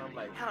estate or something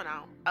like. Hell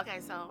no. Okay,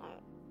 so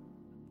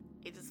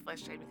it just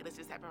frustrates me because it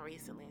just happened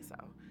recently. So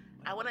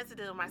I wanted to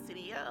do my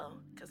CDL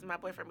because my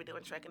boyfriend be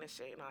doing trucking and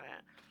shit and all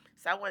that.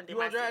 So I wanted to do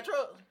my. You want to drive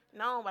truck?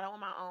 No, but I want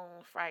my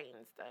own freight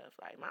and stuff,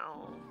 like my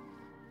own.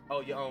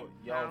 Oh, your own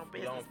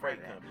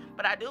freight company.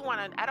 But I do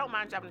want to. I don't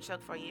mind driving a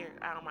truck for a year.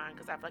 I don't mind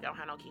because I feel like I don't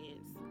have no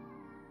kids.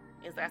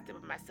 And so I still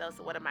with myself.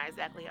 So what am I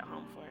exactly at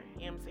home for?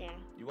 You know what I'm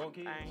saying? You want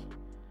kids?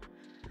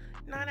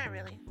 No, not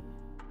really.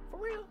 For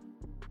real?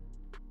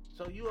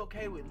 So you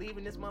okay with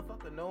leaving this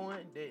motherfucker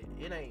knowing that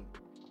you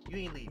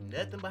ain't leave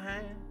nothing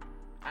behind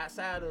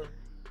outside of?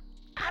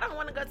 I don't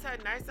want to go to a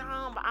nursing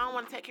home, but I don't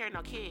want to take care of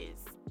no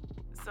kids.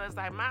 So it's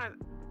like my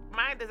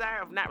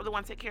desire of not really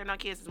want to take care of no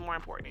kids is more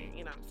important.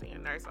 You know what I'm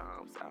saying? Nursing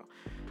home. So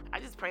I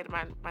just pray that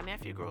my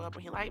nephew grew up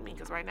and he liked me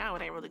because right now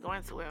it ain't really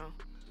going too well.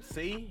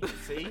 See,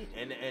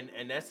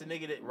 and that's the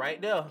nigga that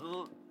right there.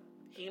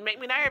 He make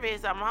me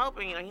nervous. I'm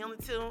hoping, you know, he only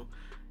 2.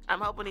 I'm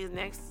hoping these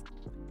next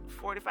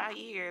 45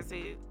 years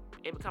it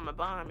become a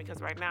bond because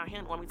right now he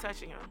don't want me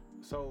touching him.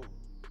 So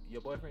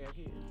your boyfriend got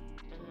kids?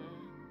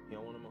 Mm-hmm. He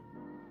don't want them more?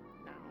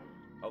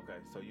 No. Okay,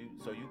 so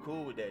you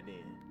cool with that then?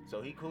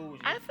 So he cool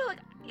with you? I feel like,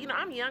 you know,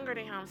 I'm younger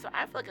than him, so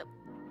I feel like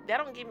that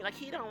don't give me, like,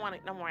 he don't want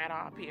it no more at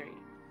all, period.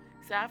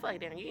 So I feel like,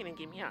 then you didn't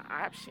give me an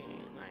option,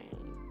 like.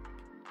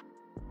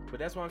 But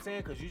that's what I'm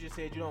saying, because you just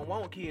said you don't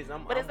want kids.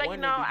 But it's like, you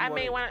know, I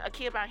may want a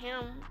kid by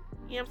him.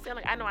 You know what I'm saying?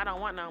 Like, I know I don't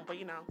want none, but,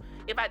 you know,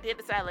 if I did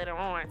decide later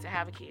on to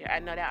have a kid, I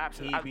know that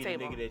option off the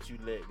table. He be the nigga that you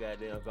let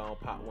goddamn go and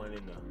pop one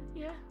in there.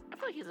 Yeah, I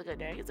feel like he's a good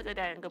dad. He's a good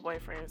dad and a good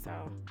boyfriend,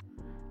 so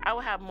I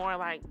would have more,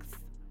 like,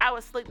 I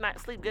would sleep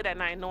good at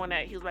night knowing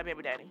that he was my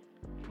baby daddy.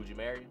 Would you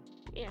marry him?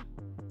 Yeah.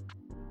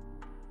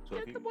 So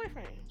he's a good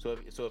boyfriend. So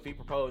if he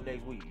proposed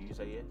next week, you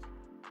say yes?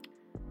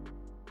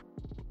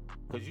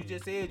 Because you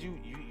just said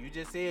you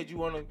just said you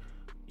wanna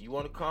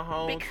come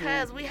home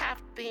because we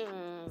have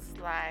things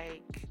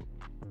like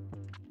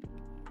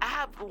I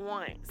have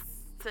wants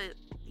to,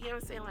 you know what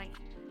I'm saying? Like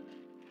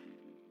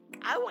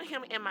I want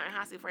him in my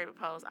house before he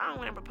proposes. I don't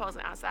want him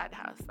proposing outside the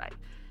house. Like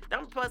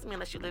don't propose to me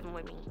unless you're living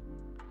with me.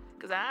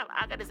 Because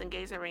I got this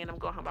engagement ring and I'm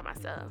going home by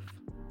myself.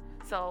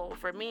 So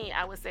for me,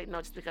 I would say no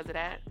just because of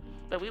that.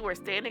 But we were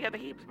staying together.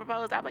 He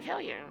proposed. I'm like,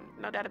 hell yeah,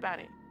 no doubt about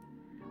it.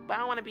 But I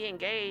don't want to be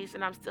engaged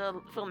and I'm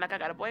still feeling like I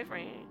got a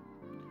boyfriend.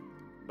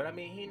 But I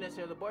mean, he ain't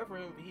necessarily a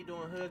boyfriend. He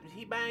doing husband.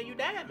 He buying you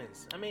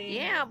diamonds. I mean,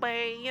 yeah, but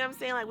you know what I'm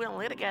saying? Like we don't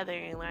live together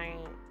and like.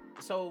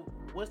 So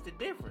what's the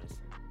difference?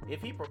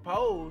 If he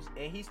proposed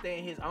and he stay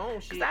in his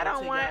own shit, I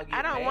don't want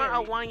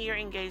a 1-year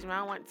engagement.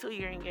 I want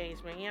 2-year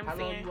engagement. You know what I'm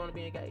saying? How long you want to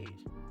be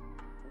engaged?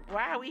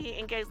 Why are we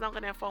engaged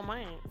longer than 4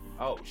 months?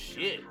 Oh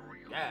shit!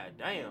 God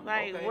damn.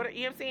 Like okay. what?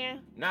 You know what I'm saying?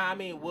 Nah, I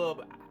mean,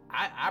 well,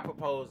 I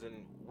proposed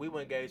and we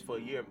were engaged for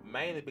a year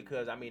mainly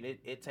because I mean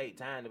it take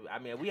time to. I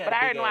mean we had. But a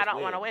I big know I don't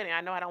wedding. want a wedding.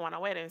 I know I don't want a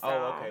wedding. So.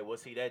 Oh, okay. Well,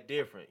 see that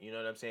different. You know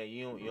what I'm saying?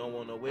 You don't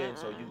want no wedding,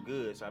 so you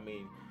good. So I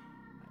mean.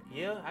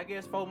 Yeah, I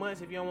guess 4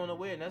 months if you don't want to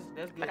wedding, that's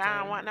good. Like time. I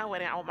don't want no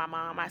wedding. I want my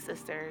mom, my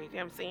sister. You know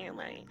what I'm saying?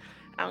 Like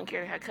I don't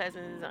care if her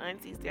cousins or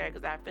aunties there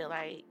because I feel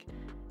like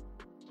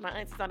my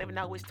aunties don't even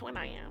know which twin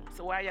I am.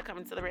 So why are y'all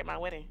coming to celebrate my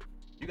wedding?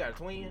 You got a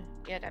twin?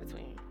 Yeah, I got a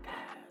twin. God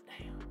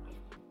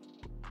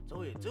damn.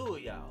 So it's 2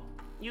 of y'all.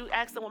 You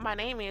ask them what my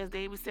name is,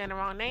 they be saying the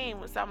wrong name.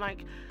 So I'm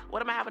like,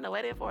 what am I having a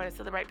wedding for? To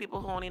celebrate people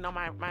who only know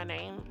my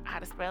name, how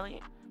to spell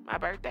it, my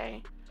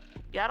birthday.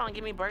 Y'all don't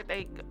give me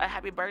a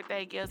happy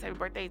birthday gifts, happy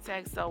birthday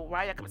text. So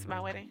why y'all coming to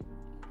my wedding?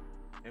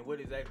 And what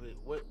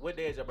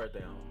day is your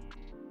birthday on?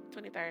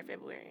 23rd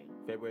February.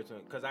 February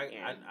 20. Cause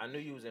I knew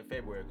you was in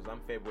February because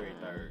I'm February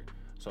 3rd.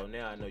 So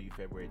now I know you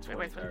February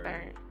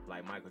 23rd.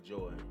 Like Michael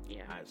Jordan.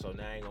 Yeah. All right, so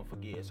now I ain't gonna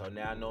forget. So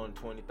now I know on the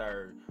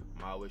 23rd,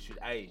 I'm always shoot.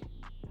 Hey,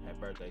 happy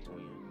birthday twin.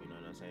 You know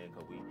what I'm saying?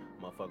 Cause we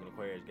motherfucking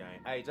Aquarius gang.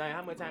 Hey, Jane,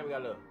 how much time we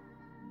got left?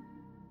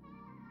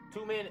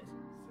 2 minutes.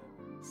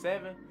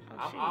 7.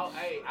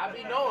 I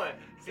be knowing.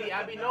 See,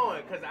 I be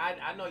knowing, cause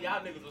I know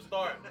y'all niggas will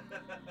start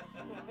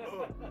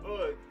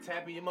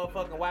tapping your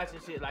motherfucking watching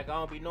shit like I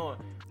don't be knowing.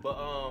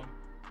 But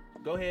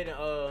go ahead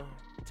and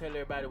tell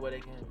everybody where they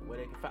can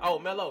find. Oh,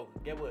 Mello,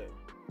 get what?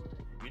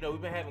 You know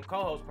we've been having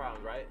co-host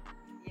problems, right?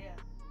 Yeah.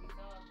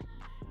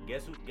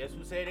 Guess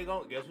who said they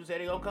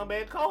gonna come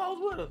back and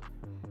co-host with us?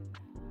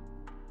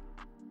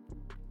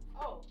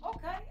 Oh,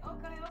 okay.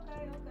 Let's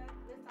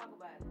talk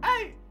about it.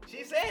 Hey.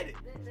 She said it.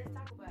 Let's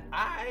talk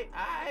about it.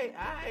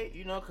 Alright.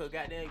 You know, cause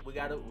goddamn, we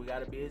got a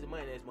busy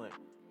month next month.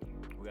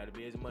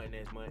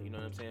 You know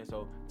what I'm saying?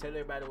 So tell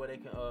everybody where they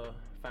can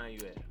find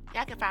you at.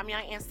 Y'all can find me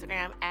on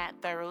Instagram at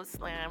The Root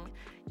Slim.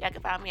 Y'all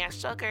can find me at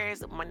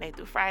Strokers Monday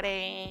through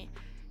Friday.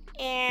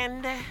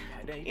 And,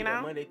 Goddamn, you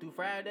know, Monday through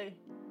Friday?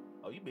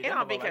 Oh, you be it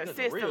don't be like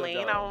consistently.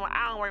 real You know,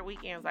 I don't work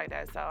weekends like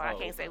that, so I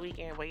can't say okay.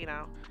 weekend, but, you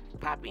know,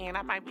 pop in.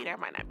 I might be there,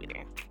 might not be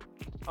there.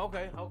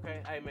 Okay.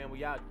 Hey, man, well,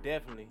 y'all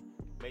definitely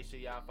make sure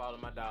y'all follow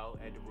my dog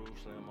at The Root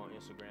Slim on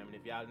Instagram. And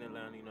if y'all in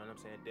Atlanta, you know what I'm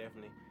saying,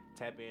 definitely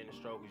tap in the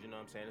Strokers, you know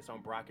what I'm saying? It's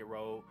on Brockett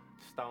Road,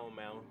 Stone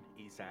Mountain,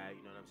 East Side,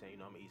 you know what I'm saying? You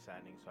know I'm an East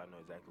Side nigga, so I know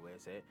exactly where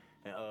it's at.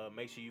 And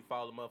make sure you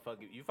follow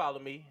you follow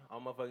me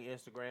on motherfucking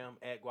Instagram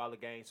at Guala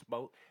Gang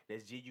Smoke.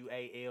 That's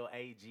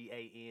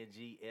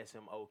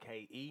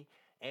GualaGangsmoke.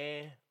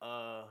 And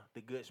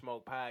the Good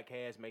Smoke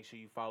Podcast. Make sure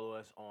you follow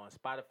us on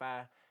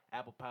Spotify,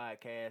 Apple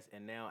Podcasts,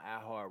 and now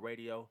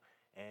iHeartRadio.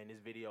 And this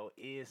video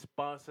is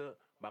sponsored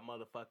by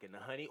motherfucking the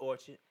Honey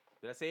Orchard.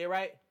 Did I say it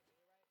right?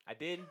 I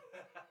didn't?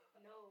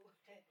 No.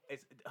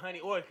 It's Honey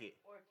Orchid.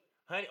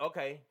 Honey,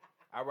 okay.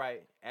 All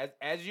right.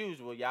 As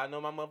usual, y'all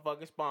know my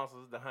motherfucking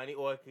sponsors, the Honey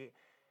Orchid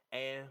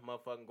and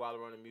motherfucking Guala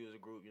Runner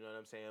Music Group, you know what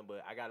I'm saying?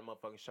 But I got a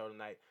motherfucking show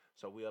tonight,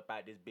 so we up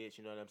out this bitch,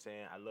 you know what I'm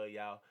saying? I love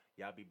y'all.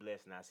 Y'all be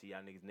blessed, and I'll see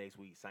y'all niggas next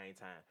week, same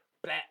time.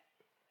 Blah.